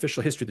an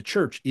official history of the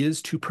church is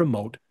to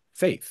promote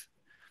faith.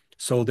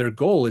 So their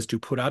goal is to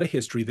put out a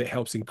history that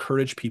helps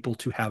encourage people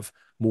to have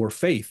more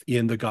faith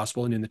in the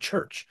gospel and in the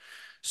church.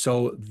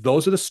 So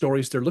those are the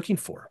stories they're looking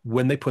for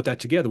when they put that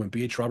together. When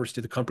B.H. Roberts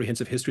did the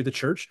comprehensive history of the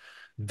church,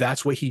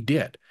 that's what he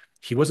did.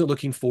 He wasn't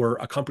looking for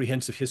a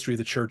comprehensive history of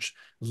the church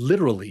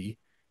literally.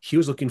 He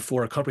was looking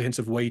for a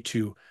comprehensive way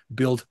to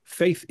build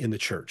faith in the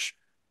church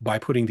by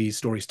putting these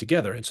stories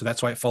together. And so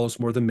that's why it follows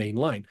more the main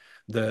line.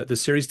 The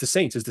series The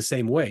Saints is the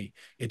same way.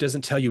 It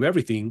doesn't tell you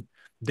everything.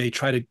 They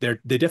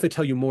definitely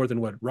tell you more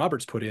than what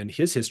Roberts put in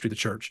his history of the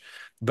church,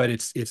 but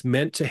it's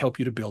meant to help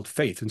you to build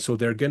faith. And so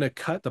they're going to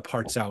cut the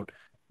parts out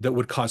that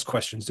would cause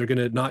questions. They're going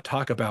to not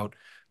talk about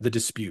the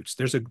disputes.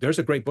 There's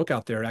a great book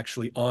out there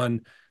actually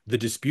on the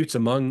disputes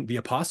among the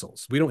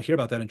apostles. We don't hear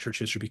about that in church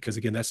history because,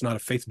 again, that's not a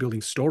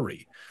faith-building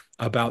story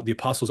about the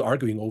apostles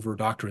arguing over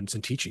doctrines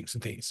and teachings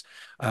and things.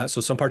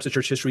 So some parts of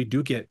church history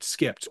do get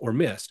skipped or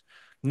missed,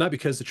 not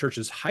because the church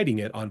is hiding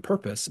it on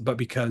purpose, but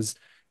because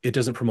it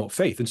doesn't promote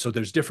faith. And so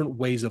there's different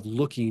ways of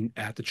looking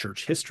at the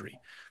church history.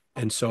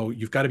 And so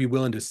you've got to be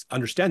willing to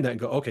understand that and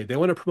go, okay, they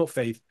want to promote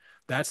faith.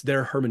 That's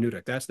their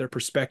hermeneutic. That's their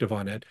perspective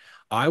on it.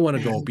 I want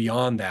to go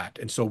beyond that.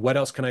 And so what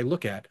else can I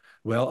look at?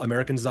 Well,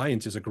 American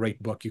Zions is a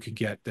great book you could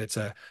get. It's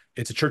a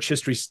church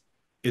history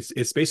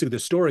it's basically the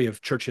story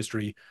of church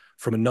history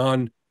from a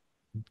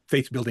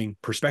non-faith building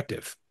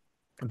perspective,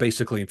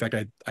 basically. In fact,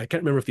 I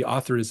can't remember if the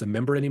author is a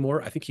member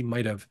anymore. I think he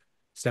might have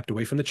stepped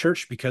away from the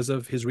church because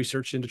of his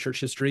research into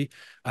church history.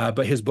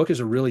 But his book is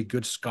a really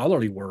good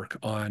scholarly work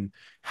on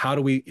how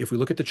do we, if we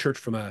look at the church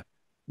from a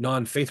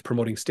non-faith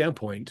promoting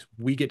standpoint,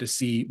 we get to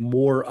see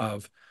more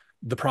of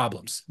the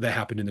problems that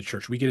happened in the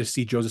church. We get to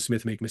see Joseph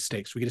Smith make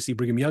mistakes. We get to see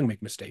Brigham Young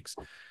make mistakes.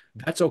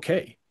 That's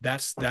okay.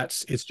 That's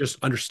it's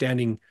just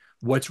understanding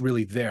what's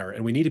really there.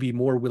 And we need to be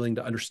more willing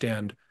to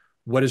understand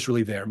what is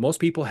really there. Most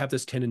people have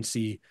this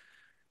tendency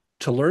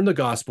to learn the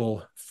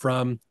gospel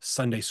from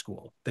Sunday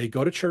school. They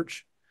go to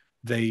church,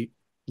 they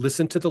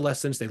listen to the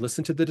lessons, they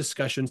listen to the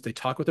discussions, they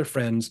talk with their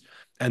friends,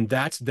 and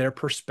that's their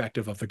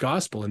perspective of the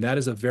gospel. And that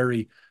is a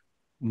very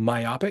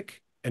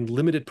myopic and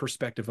limited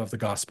perspective of the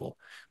gospel.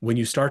 When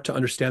you start to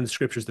understand the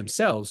scriptures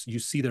themselves, you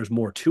see there's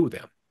more to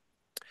them.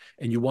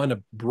 And you want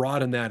to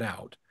broaden that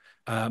out.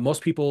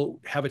 Most people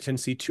have a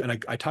tendency to,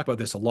 and I talk about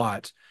this a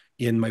lot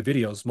in my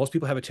videos, most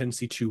people have a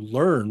tendency to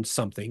learn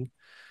something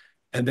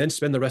and then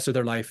spend the rest of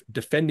their life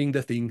defending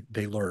the thing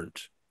they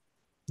learned.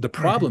 The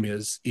problem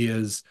is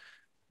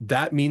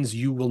that means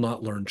you will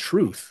not learn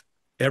truth.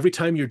 Every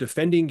time you're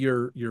defending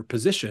your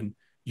position,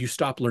 you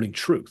stop learning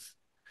truth.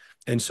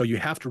 And so you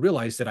have to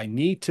realize that I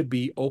need to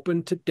be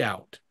open to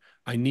doubt.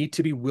 I need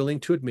to be willing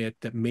to admit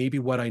that maybe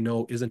what I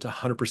know isn't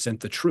 100%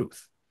 the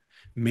truth.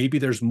 Maybe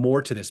there's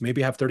more to this.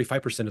 Maybe I have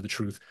 35% of the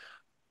truth,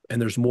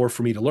 and there's more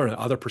for me to learn,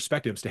 other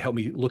perspectives to help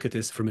me look at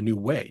this from a new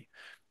way.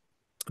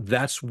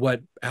 That's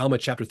what Alma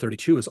chapter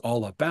 32 is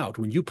all about.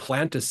 When you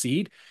plant a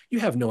seed, you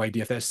have no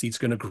idea if that seed's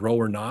going to grow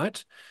or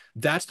not.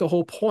 That's the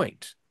whole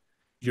point.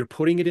 You're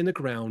putting it in the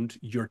ground,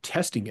 you're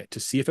testing it to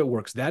see if it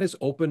works. That is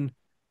open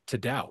to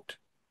doubt.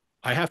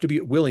 I have to be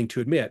willing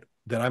to admit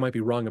that I might be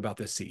wrong about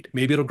this seed.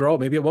 Maybe it'll grow,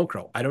 maybe it won't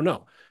grow. I don't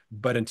know.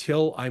 But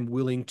until I'm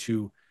willing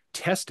to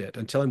test it,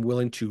 until I'm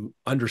willing to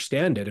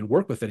understand it and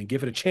work with it and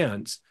give it a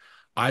chance,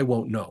 I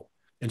won't know.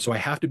 And so I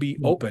have to be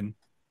open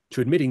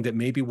to admitting that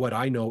maybe what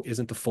I know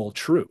isn't the full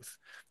truth.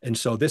 And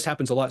so this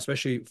happens a lot,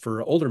 especially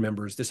for older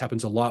members. This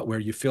happens a lot where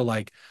you feel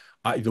like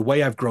the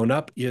way I've grown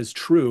up is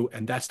true,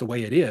 and that's the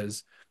way it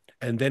is.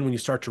 And then when you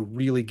start to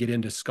really get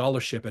into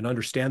scholarship and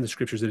understand the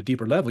scriptures at a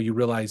deeper level, you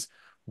realize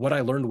what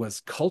I learned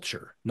was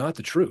culture, not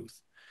the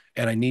truth.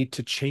 And I need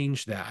to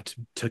change that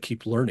to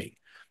keep learning.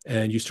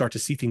 And you start to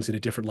see things in a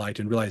different light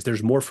and realize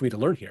there's more for me to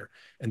learn here.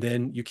 And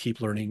then you keep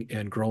learning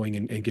and growing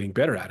and getting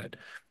better at it.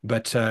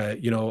 But,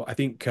 I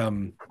think,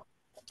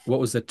 what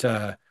was it?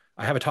 I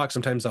have a talk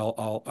sometimes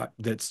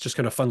that's just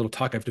kind of a fun little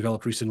talk I've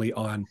developed recently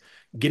on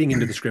getting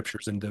into the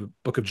scriptures. And the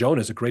book of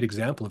Jonah is a great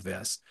example of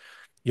this.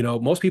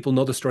 Most people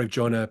know the story of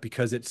Jonah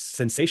because it's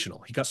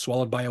sensational. He got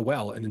swallowed by a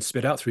whale and then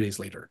spit out 3 days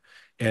later.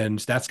 And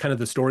that's kind of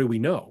the story we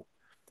know.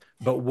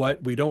 But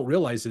what we don't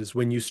realize is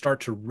when you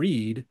start to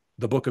read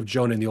the book of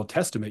Jonah in the Old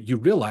Testament, you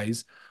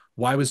realize,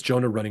 why was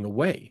Jonah running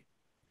away?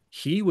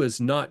 He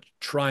was not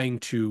trying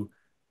to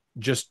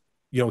just,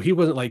 he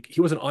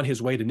wasn't on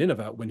his way to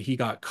Nineveh when he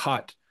got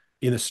caught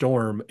in the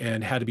storm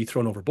and had to be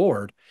thrown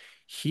overboard.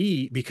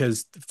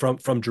 Because from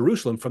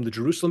the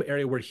Jerusalem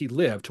area where he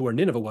lived to where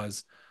Nineveh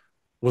was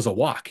a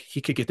walk.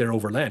 He could get there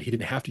overland. He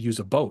didn't have to use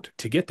a boat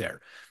to get there.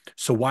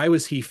 So why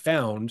was he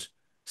found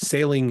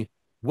sailing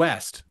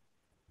west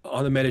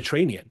on the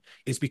Mediterranean?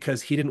 Is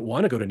because he didn't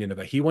want to go to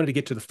Nineveh. He wanted to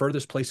get to the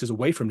furthest places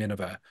away from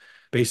Nineveh,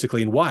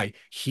 basically. And why?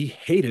 He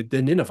hated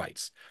the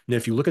Ninevites. And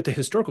if you look at the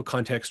historical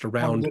context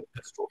around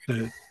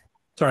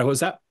sorry, what was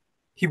that?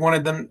 He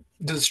wanted them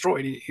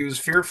destroyed. He was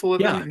fearful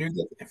of them,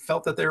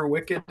 felt that they were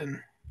wicked, and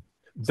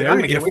I'm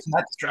going to get away from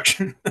that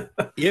destruction.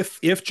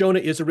 if Jonah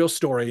is a real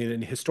story,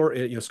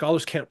 and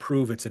scholars can't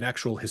prove it's an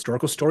actual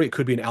historical story, it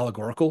could be an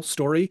allegorical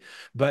story.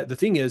 But the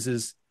thing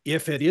is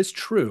if it is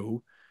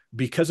true,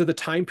 because of the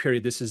time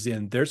period this is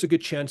in, there's a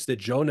good chance that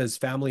Jonah's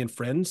family and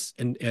friends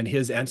and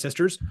his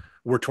ancestors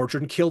were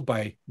tortured and killed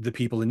by the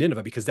people in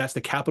Nineveh, because that's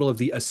the capital of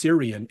the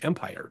Assyrian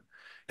Empire.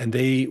 And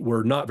they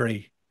weren't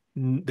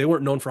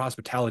known for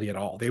hospitality at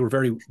all. They were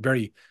very,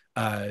 very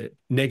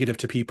negative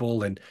to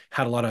people and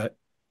had a lot of,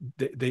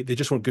 they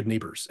just weren't good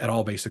neighbors at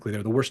all, basically.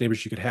 They're the worst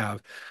neighbors you could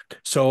have.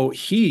 So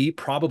he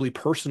probably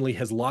personally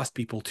has lost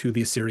people to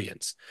the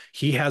Assyrians.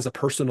 He has a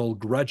personal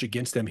grudge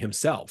against them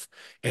himself.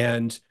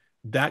 And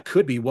that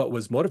could be what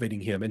was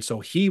motivating him. And so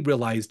he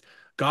realized,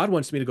 God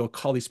wants me to go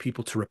call these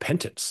people to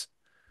repentance.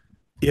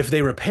 If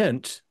they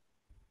repent,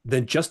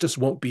 then justice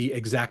won't be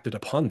exacted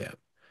upon them.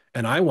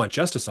 And I want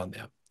justice on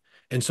them.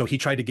 And so he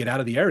tried to get out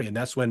of the area. And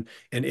that's when,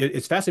 and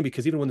it's fascinating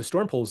because even when the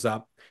storm pulls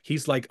up,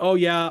 he's like, oh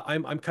yeah,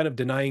 I'm kind of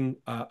denying,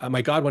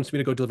 my God wants me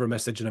to go deliver a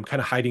message, and I'm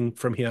kind of hiding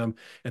from him.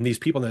 And these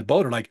people in the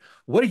boat are like,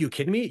 what, are you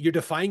kidding me? You're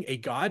defying a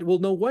God? Well,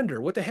 no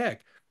wonder. What the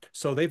heck?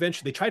 So they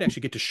tried to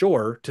actually get to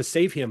shore to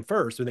save him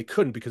first, and they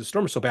couldn't because the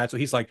storm was so bad. So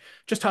he's like,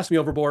 just toss me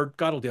overboard.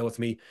 God will deal with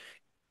me.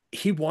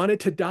 He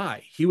wanted to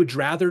die. He would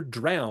rather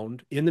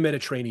drown in the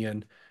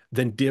Mediterranean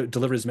than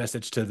deliver his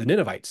message to the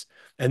Ninevites.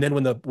 And then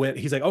when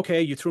he's like,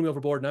 okay, you threw me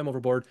overboard and I'm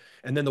overboard.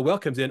 And then the whale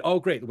comes in. Oh,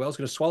 great. The whale's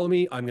going to swallow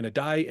me. I'm going to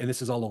die. And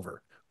this is all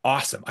over.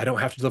 Awesome. I don't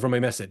have to deliver my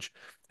message.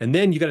 And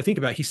then you got to think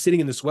about it. He's sitting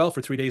in this well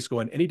for 3 days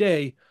going, any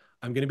day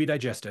I'm going to be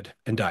digested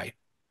and die.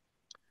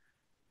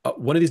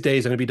 One of these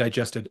days I'm going to be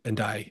digested and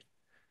die.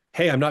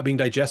 Hey, I'm not being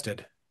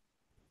digested.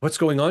 What's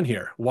going on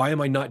here? Why am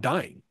I not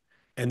dying?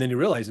 And then he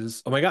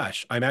realizes, oh my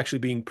gosh, I'm actually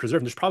being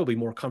preserved. And there's probably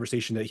more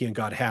conversation that he and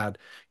God had,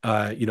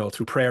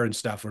 through prayer and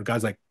stuff, where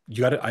God's like,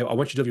 I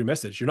want you to deliver your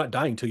message. You're not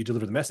dying until you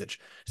deliver the message.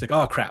 He's like,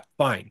 oh crap,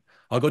 fine.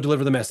 I'll go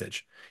deliver the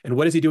message. And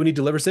what does he do when he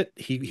delivers it?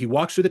 He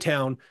walks through the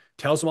town,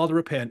 tells them all to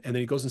repent, and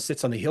then he goes and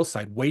sits on the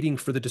hillside waiting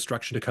for the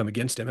destruction to come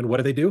against him. And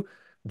what do?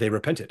 They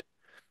repented.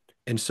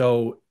 And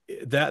so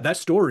that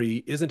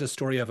story isn't a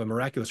story of a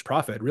miraculous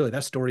prophet. Really,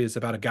 that story is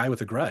about a guy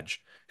with a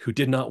grudge who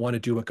did not want to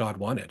do what God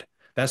wanted.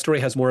 That story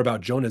has more about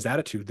Jonah's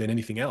attitude than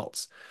anything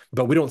else.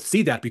 But we don't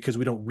see that because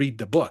we don't read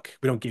the book.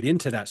 We don't get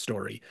into that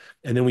story.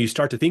 And then when you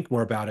start to think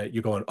more about it,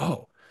 you're going,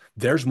 oh,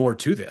 there's more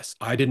to this.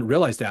 I didn't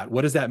realize that.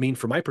 What does that mean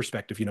from my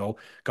perspective?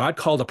 God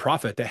called a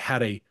prophet that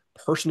had a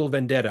personal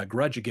vendetta,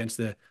 grudge against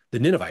the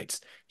Ninevites.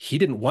 He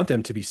didn't want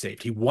them to be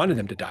saved. He wanted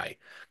them to die.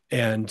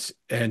 And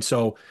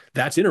so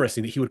that's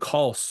interesting that he would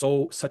call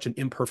such an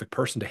imperfect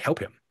person to help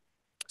him.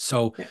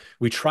 So Yeah.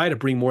 we try to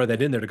bring more of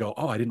that in there to go,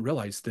 oh, I didn't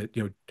realize that,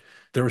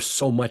 there was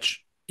so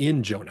much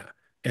in Jonah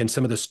and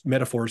some of the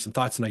metaphors and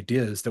thoughts and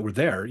ideas that were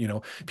there.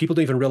 People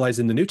don't even realize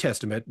in the New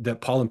Testament that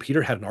Paul and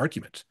Peter had an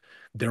argument.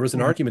 There was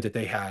an argument that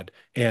they had,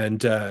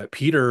 and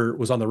Peter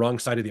was on the wrong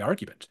side of the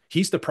argument.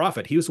 He's the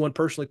prophet. He was the one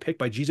personally picked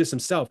by Jesus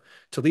himself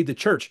to lead the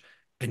church,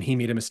 and he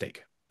made a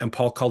mistake, and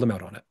Paul called him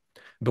out on it.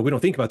 But we don't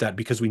think about that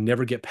because we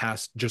never get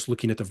past just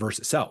looking at the verse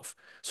itself.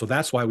 So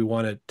that's why we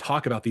want to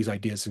talk about these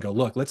ideas and go,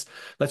 look, let's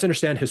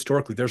understand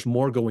historically, there's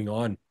more going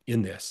on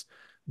in this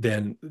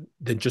than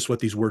just what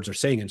these words are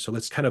saying. And so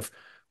let's kind of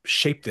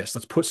shape this.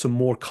 Let's put some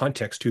more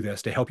context to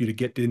this to help you to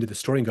get into the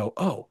story and go,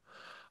 oh,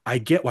 I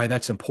get why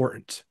that's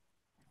important.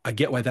 I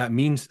get why that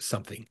means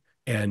something.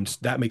 And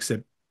that makes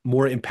it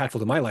more impactful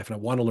to my life. And I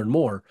want to learn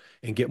more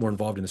and get more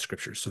involved in the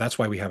scriptures. So that's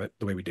why we have it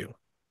the way we do.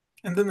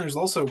 And then there's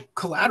also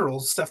collateral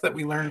stuff that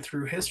we learn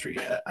through history.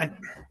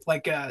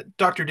 Like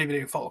Dr.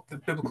 David A. Falk, the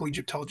biblical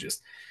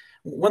Egyptologist.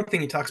 One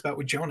thing he talks about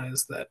with Jonah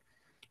is that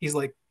he's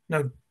like,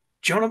 no,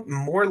 Jonah,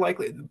 more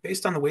likely,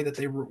 based on the way that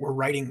they were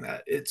writing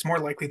that, it's more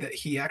likely that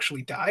he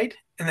actually died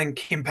and then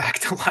came back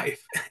to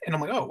life. And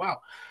I'm like, oh,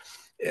 wow.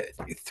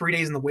 3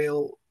 days in the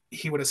whale,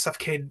 he would have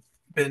suffocated,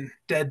 been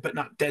dead, but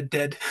not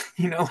dead.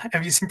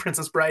 Have you seen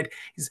Princess Bride?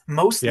 He's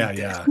mostly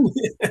dead.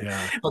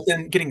 Yeah. But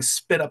then getting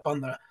spit up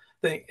on the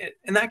thing.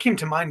 And that came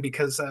to mind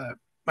because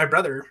my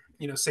brother,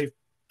 saved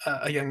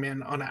a young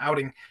man on an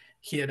outing.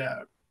 He had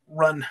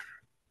run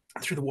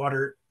through the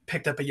water,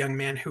 picked up a young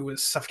man who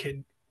was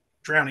suffocated,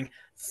 drowning,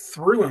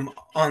 threw him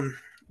on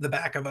the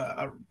back of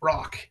a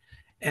rock,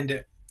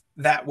 and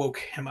that woke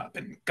him up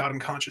and got him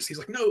conscious. He's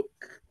like, no.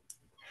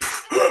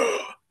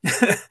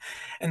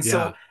 And so,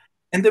 Yeah.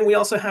 and then we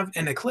also have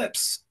an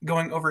eclipse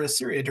going over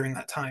Assyria during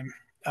that time,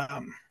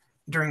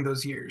 during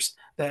those years,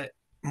 that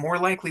more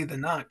likely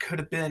than not could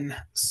have been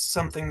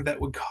something that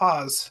would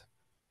cause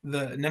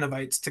the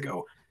Ninevites to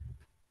go,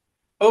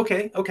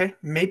 okay,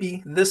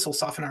 maybe this will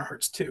soften our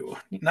hearts too.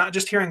 Not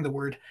just hearing the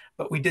word,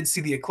 but we did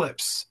see the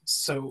eclipse,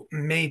 so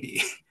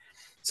maybe.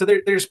 So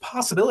there's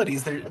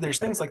possibilities. There's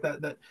things like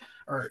that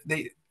are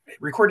they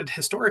recorded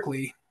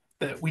historically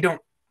that we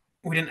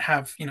didn't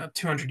have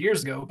 200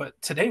 years ago, but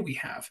today we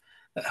have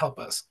that help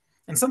us.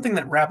 And something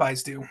that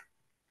rabbis do,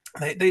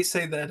 they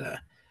say that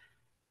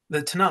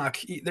the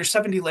Tanakh, there's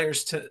 70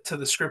 layers to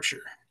the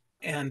scripture,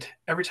 and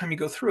every time you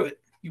go through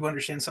it, you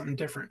understand something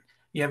different.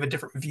 You have a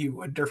different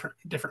view, a different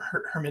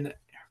hermeneutic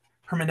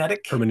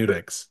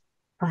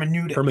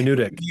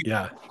Hermeneutic.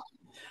 Yeah.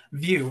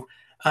 view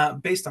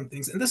based on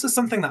things. And this is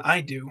something that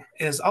I do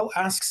is I'll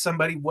ask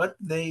somebody what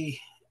they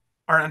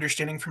are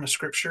understanding from a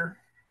scripture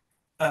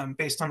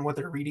based on what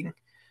they're reading.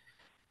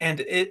 And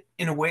it,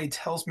 in a way,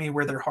 tells me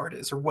where their heart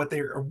is or what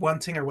they're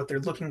wanting or what they're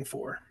looking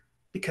for,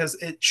 because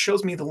it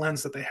shows me the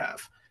lens that they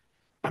have.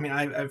 I mean,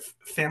 I have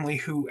family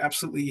who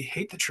absolutely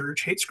hate the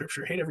church, hate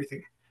scripture, hate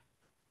everything.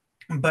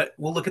 But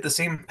we'll look at the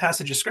same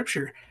passage of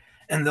scripture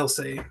and they'll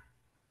say,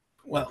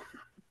 well,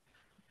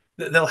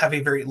 they'll have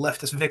a very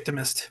leftist,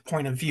 victimist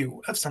point of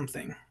view of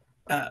something,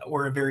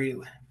 or a very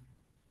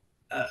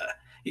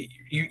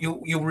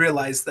you'll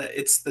realize that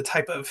it's the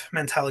type of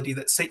mentality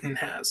that Satan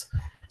has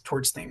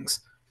towards things.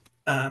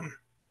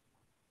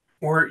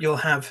 Or you'll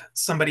have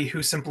somebody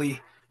who simply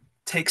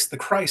takes the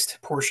Christ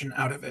portion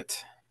out of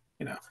it,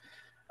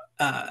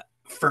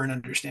 for an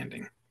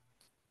understanding.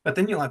 But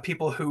then you'll have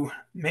people who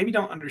maybe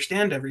don't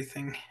understand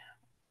everything,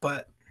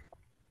 but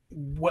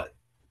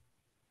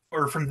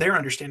from their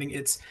understanding,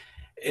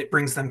 it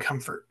brings them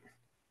comfort.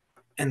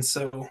 And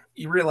so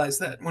you realize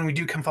that when we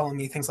do Come Follow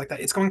Me, things like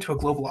that, it's going to a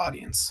global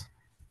audience.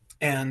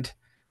 And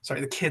sorry,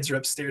 the kids are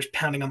upstairs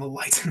pounding on the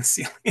lights in the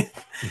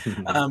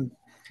ceiling.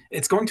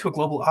 It's going to a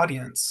global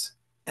audience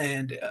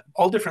and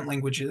all different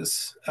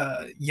languages,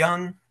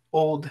 young,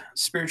 old,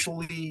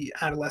 spiritually,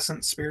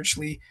 adolescent,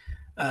 spiritually,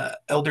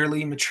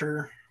 elderly,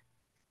 mature.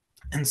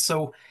 And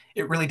so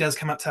it really does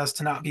come up to us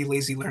to not be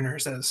lazy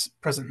learners, as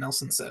President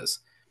Nelson says.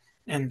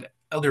 And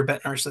Elder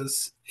Betnar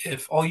says,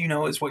 if all you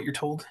know is what you're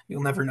told,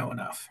 you'll never know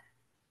enough.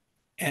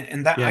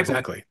 And that Yeah, I believe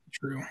exactly. is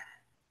true.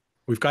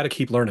 We've got to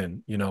keep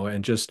learning,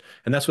 and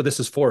that's what this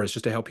is for, is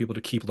just to help people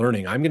to keep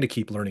learning. I'm going to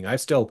keep learning.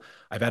 I've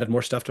added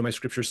more stuff to my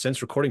scriptures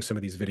since recording some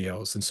of these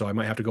videos. And so I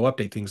might have to go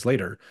update things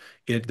later.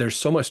 There's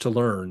so much to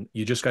learn.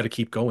 You just got to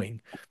keep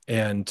going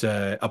and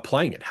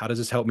applying it. How does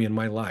this help me in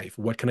my life?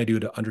 What can I do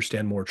to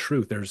understand more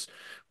truth?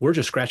 We're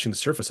just scratching the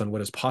surface on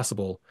what is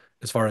possible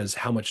as far as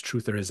how much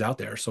truth there is out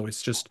there. So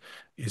it's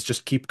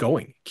just keep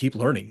going, keep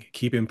learning,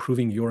 keep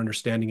improving your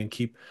understanding, and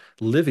keep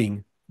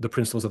living the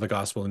principles of the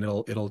gospel, and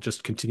it'll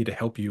just continue to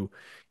help you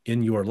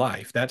in your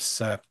life. That's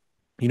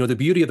the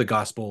beauty of the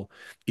gospel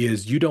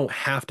is you don't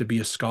have to be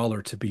a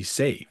scholar to be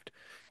saved.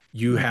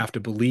 You Mhm. have to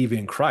believe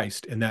in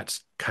Christ, and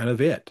that's kind of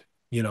it.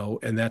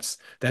 And that's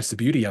the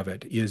beauty of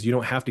it, is you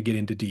don't have to get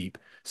into deep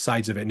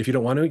sides of it. And if you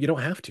don't want to, you don't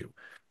have to.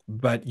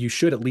 But you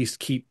should at least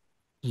keep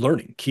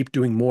learning, keep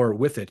doing more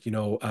with it.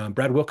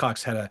 Brad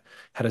Wilcox had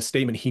a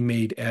statement he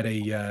made at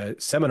a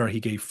seminar he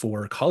gave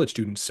for college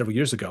students several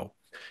years ago,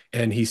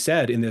 and he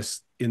said in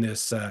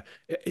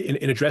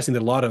addressing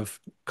that a lot of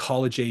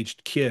college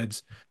aged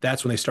kids,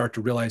 that's when they start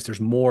to realize there's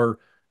more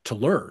to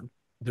learn.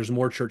 There's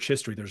more church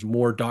history. There's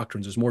more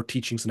doctrines. There's more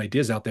teachings and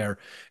ideas out there,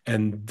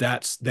 and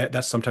that's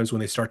sometimes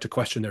when they start to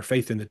question their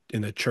faith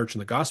in the church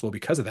and the gospel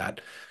because of that.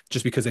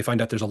 Just because they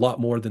find out there's a lot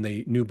more than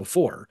they knew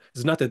before.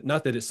 It's not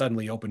that it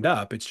suddenly opened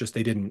up. It's just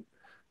they didn't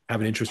have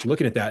an interest in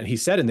looking at that. And he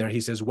said in there,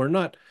 he says, we're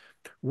not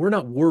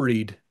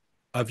worried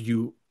of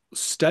you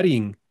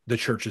studying the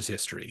church's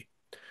history.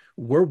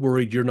 We're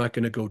worried you're not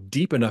going to go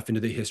deep enough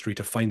into the history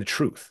to find the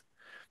truth.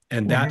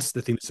 And Mhm. that's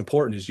the thing that's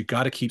important, is you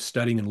got to keep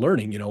studying and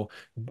learning.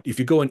 If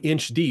you go an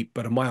inch deep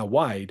but a mile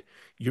wide,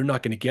 you're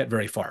not going to get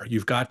very far.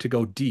 You've got to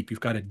go deep. You've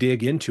got to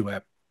dig into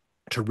it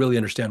to really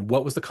understand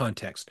what was the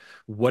context.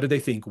 What did they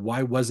think?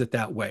 Why was it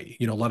that way?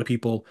 A lot of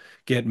people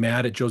get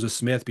mad at Joseph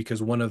Smith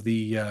because one of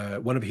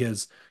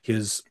his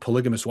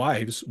polygamous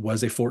wives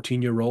was a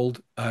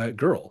 14-year-old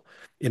girl.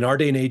 In our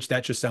day and age,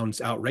 that just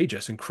sounds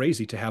outrageous and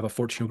crazy to have a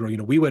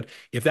 14-year-old girl.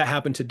 If that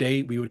happened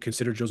today, we would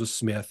consider Joseph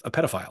Smith a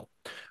pedophile.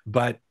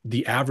 But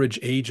the average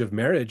age of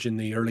marriage in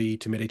the early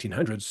to mid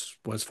 1800s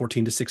was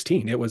 14 to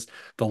 16. It was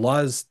the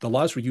laws. The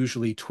laws were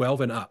usually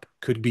 12 and up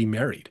could be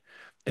married,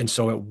 and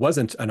so it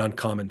wasn't an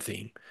uncommon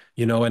theme.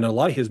 And a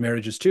lot of his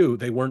marriages too,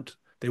 they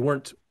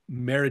weren't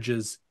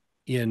marriages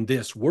in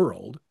this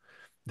world.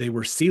 They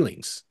were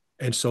sealings,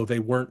 and so they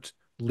weren't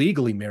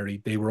legally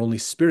married. They were only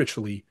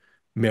spiritually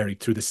married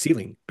through the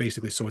sealing,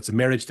 basically. So it's a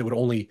marriage that would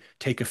only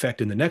take effect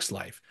in the next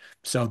life.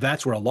 So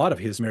that's where a lot of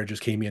his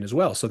marriages came in as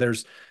well. So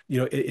there's,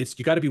 it's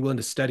you got to be willing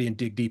to study and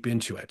dig deep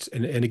into it.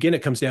 And again,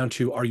 it comes down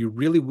to, are you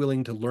really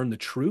willing to learn the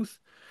truth,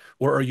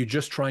 or are you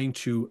just trying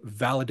to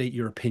validate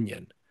your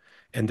opinion?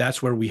 And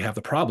that's where we have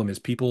the problem, is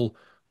people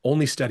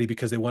only study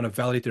because they want to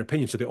validate their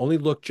opinion. So they only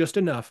look just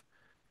enough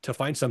to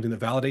find something that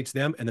validates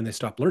them, and then they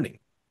stop learning.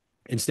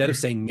 Instead of Mhm.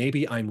 saying,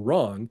 maybe I'm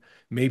wrong,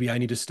 maybe I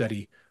need to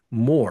study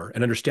more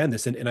and understand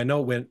this. And I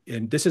know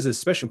and this is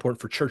especially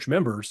important for church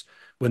members,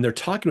 when they're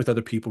talking with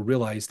other people,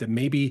 realize that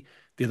maybe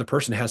the other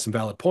person has some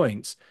valid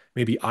points.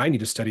 Maybe I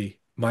need to study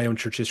my own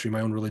church history,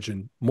 my own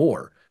religion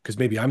more, because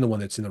maybe I'm the one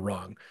that's in the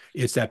wrong.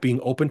 It's that being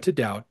open to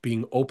doubt,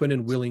 being open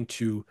and willing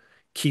to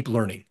keep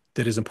learning,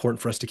 that is important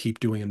for us to keep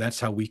doing. And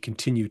that's how we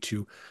continue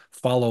to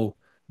follow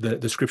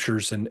the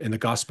scriptures and the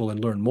gospel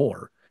and learn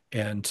more,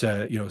 and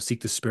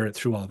seek the Spirit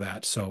through all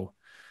that. So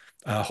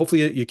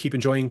hopefully you keep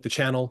enjoying the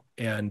channel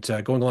and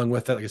going along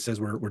with that. Like I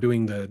says, we're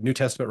doing the New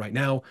Testament right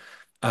now,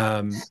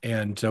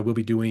 and we'll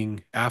be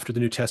doing, after the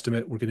New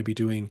Testament, we're going to be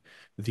doing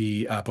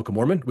the Book of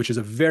Mormon, which is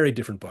a very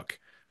different book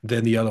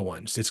than the other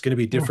ones. It's going to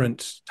be Mhm.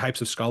 different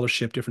types of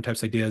scholarship, different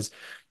types of ideas,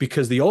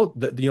 because the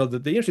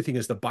interesting thing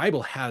is the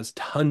Bible has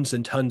tons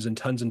and tons and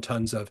tons and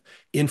tons of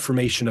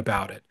information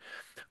about it.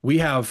 We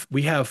have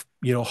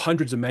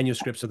hundreds of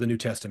manuscripts of the New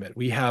Testament.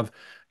 We have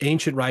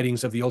ancient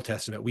writings of the Old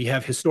Testament. We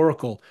have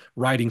historical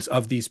writings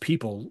of these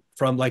people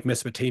from, like,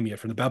 Mesopotamia,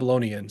 from the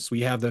Babylonians.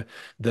 We have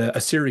the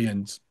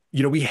Assyrians.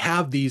 We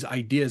have these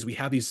ideas. We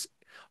have these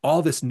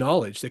all this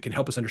knowledge that can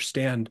help us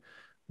understand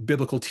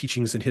biblical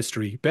teachings and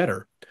history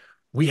better.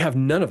 We have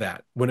none of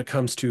that when it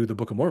comes to the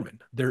Book of Mormon.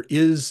 There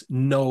is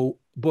no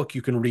book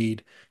you can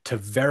read to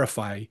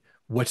verify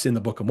what's in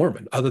the Book of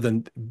Mormon, other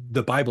than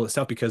the Bible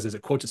itself, because as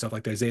it quotes itself,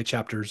 like the Isaiah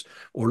chapters,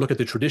 or look at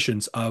the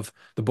traditions of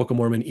the Book of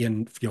Mormon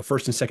in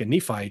First and Second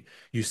Nephi,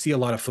 you see a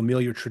lot of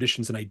familiar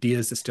traditions and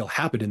ideas that still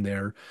happen in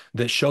there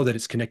that show that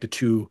it's connected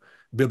to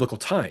biblical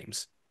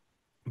times.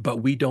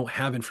 But we don't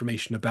have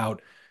information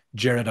about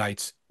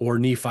Jaredites or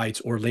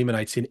Nephites or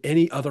Lamanites in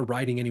any other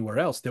writing anywhere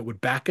else that would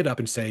back it up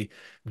and say,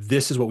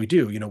 this is what we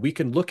do. We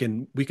can look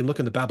in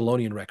the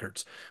Babylonian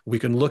records, we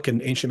can look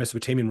in ancient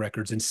Mesopotamian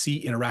records and see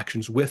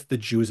interactions with the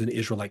Jews and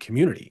Israelite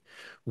community.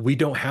 We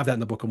don't have that in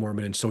the Book of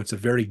Mormon, and so it's a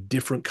very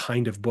different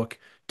kind of book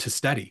to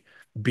study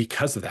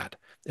because of that.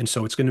 And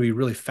so it's going to be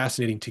really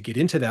fascinating to get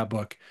into that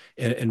book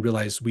and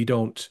realize we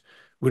don't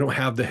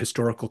have the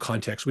historical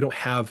context. We don't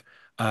have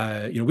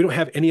We don't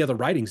have any other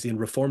writings in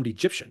Reformed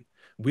Egyptian.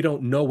 We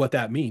don't know what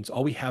that means.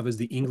 All we have is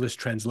the English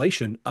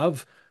translation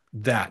of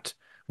that.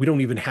 We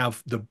don't even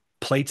have the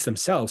plates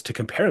themselves to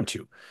compare them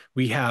to.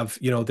 We have,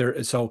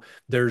 it's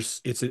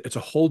a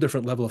whole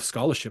different level of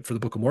scholarship for the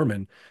Book of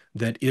Mormon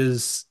that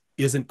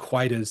isn't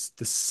quite as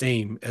the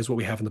same as what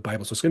we have in the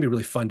Bible. So it's going to be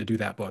really fun to do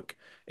that book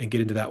and get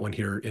into that one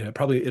here. It's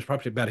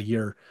probably about a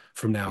year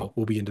from now,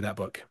 we'll be into that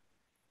book.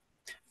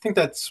 I think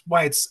that's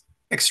why it's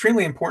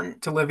extremely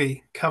important to live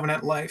a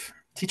covenant life.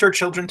 Teach our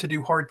children to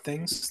do hard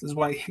things. This is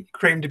why he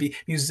claimed to be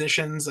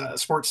musicians,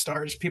 sports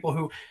stars, people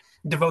who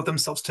devote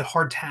themselves to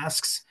hard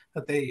tasks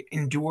that they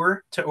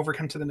endure to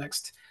overcome to the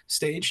next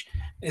stage,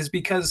 is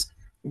because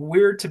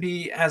we're to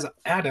be as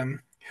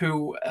Adam,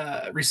 who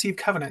received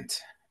covenant.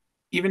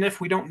 Even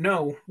if we don't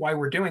know why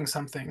we're doing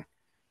something,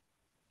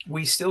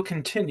 we still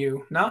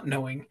continue not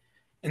knowing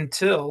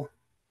until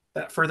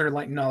that further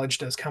light knowledge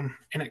does come,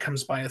 and it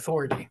comes by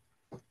authority.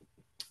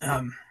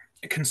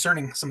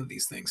 Concerning some of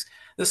these things,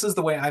 this is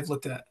the way I've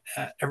looked at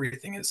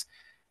everything. Is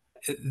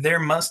there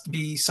must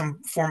be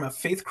some form of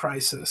faith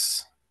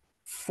crisis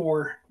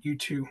for you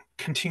to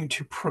continue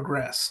to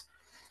progress.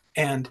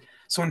 And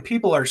so when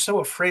people are so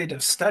afraid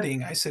of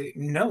studying, I say,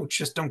 no,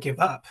 just don't give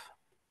up.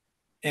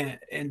 And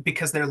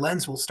because their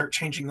lens will start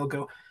changing, they'll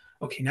go,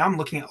 okay, now I'm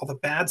looking at all the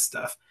bad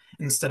stuff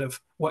instead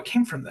of what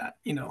came from that,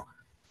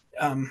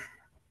 And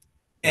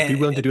be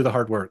willing to do the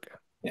hard work.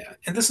 Yeah,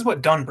 and this is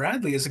what Don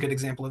Bradley is a good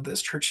example of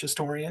this, church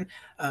historian.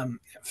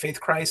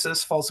 Faith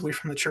crisis, falls away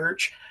from the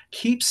church,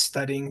 keeps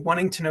studying,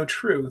 wanting to know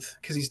truth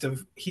because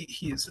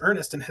he is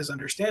earnest in his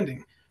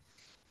understanding,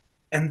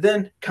 and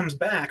then comes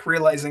back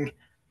realizing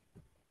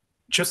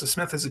Joseph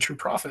Smith is a true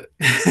prophet.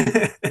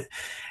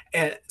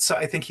 And so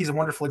I think he's a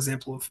wonderful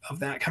example of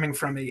that coming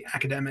from an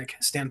academic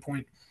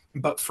standpoint.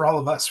 But for all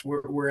of us,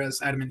 we're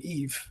as Adam and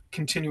Eve,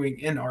 continuing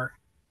in our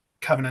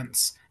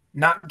covenants,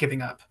 not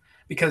giving up.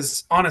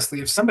 Because honestly,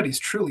 if somebody's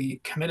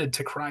truly committed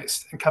to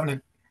Christ and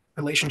covenant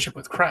relationship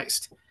with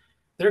Christ,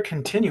 they're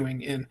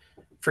continuing in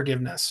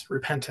forgiveness,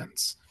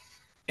 repentance.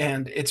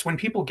 And it's when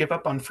people give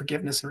up on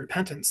forgiveness and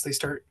repentance, they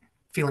start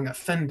feeling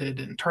offended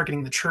and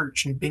targeting the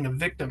church and being a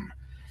victim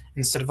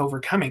instead of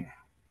overcoming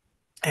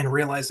and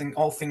realizing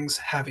all things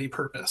have a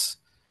purpose.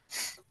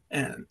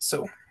 And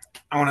so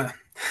I want to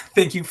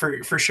thank you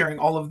for sharing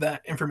all of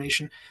that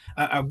information.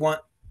 I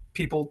want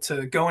people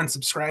to go and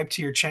subscribe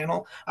to your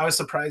channel. I was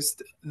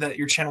surprised that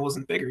your channel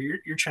wasn't bigger.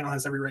 Your channel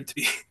has every right to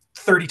be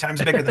 30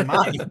 times bigger than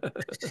mine.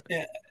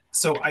 Yeah.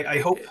 So I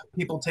hope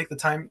people take the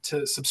time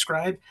to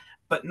subscribe,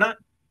 but not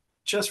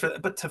just for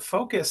that, but to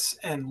focus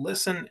and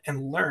listen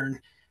and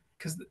learn,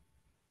 because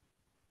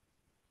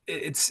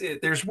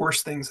there's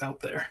worse things out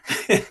there.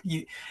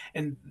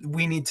 And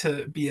we need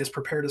to be as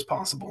prepared as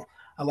possible.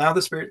 Allow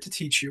the Spirit to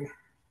teach you.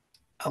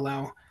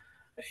 Allow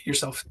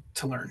yourself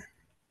to learn.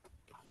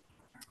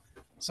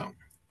 So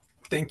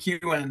thank you.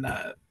 And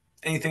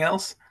anything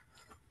else?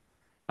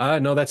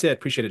 No, that's it.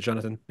 Appreciate it,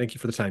 Jonathan. Thank you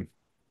for the time.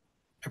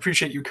 I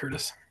appreciate you,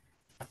 Curtis.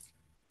 All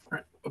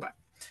right. Bye-bye.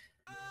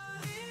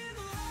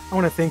 I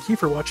want to thank you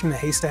for watching the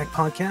Haystack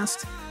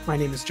podcast. My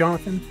name is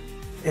Jonathan.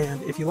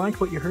 And if you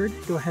liked what you heard,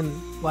 go ahead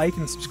and like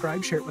and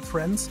subscribe, share it with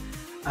friends,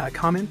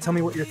 comment, tell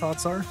me what your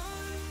thoughts are.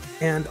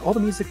 And all the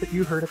music that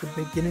you heard at the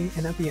beginning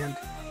and at the end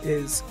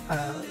is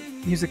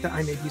music that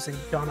I made using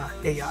Donna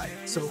AI.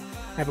 So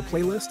I have a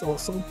playlist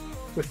also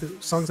with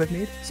the songs I've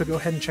made. So go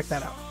ahead and check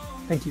that out.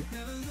 Thank you.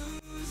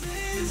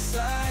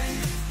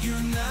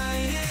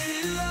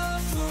 United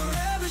love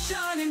forever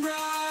shining bright.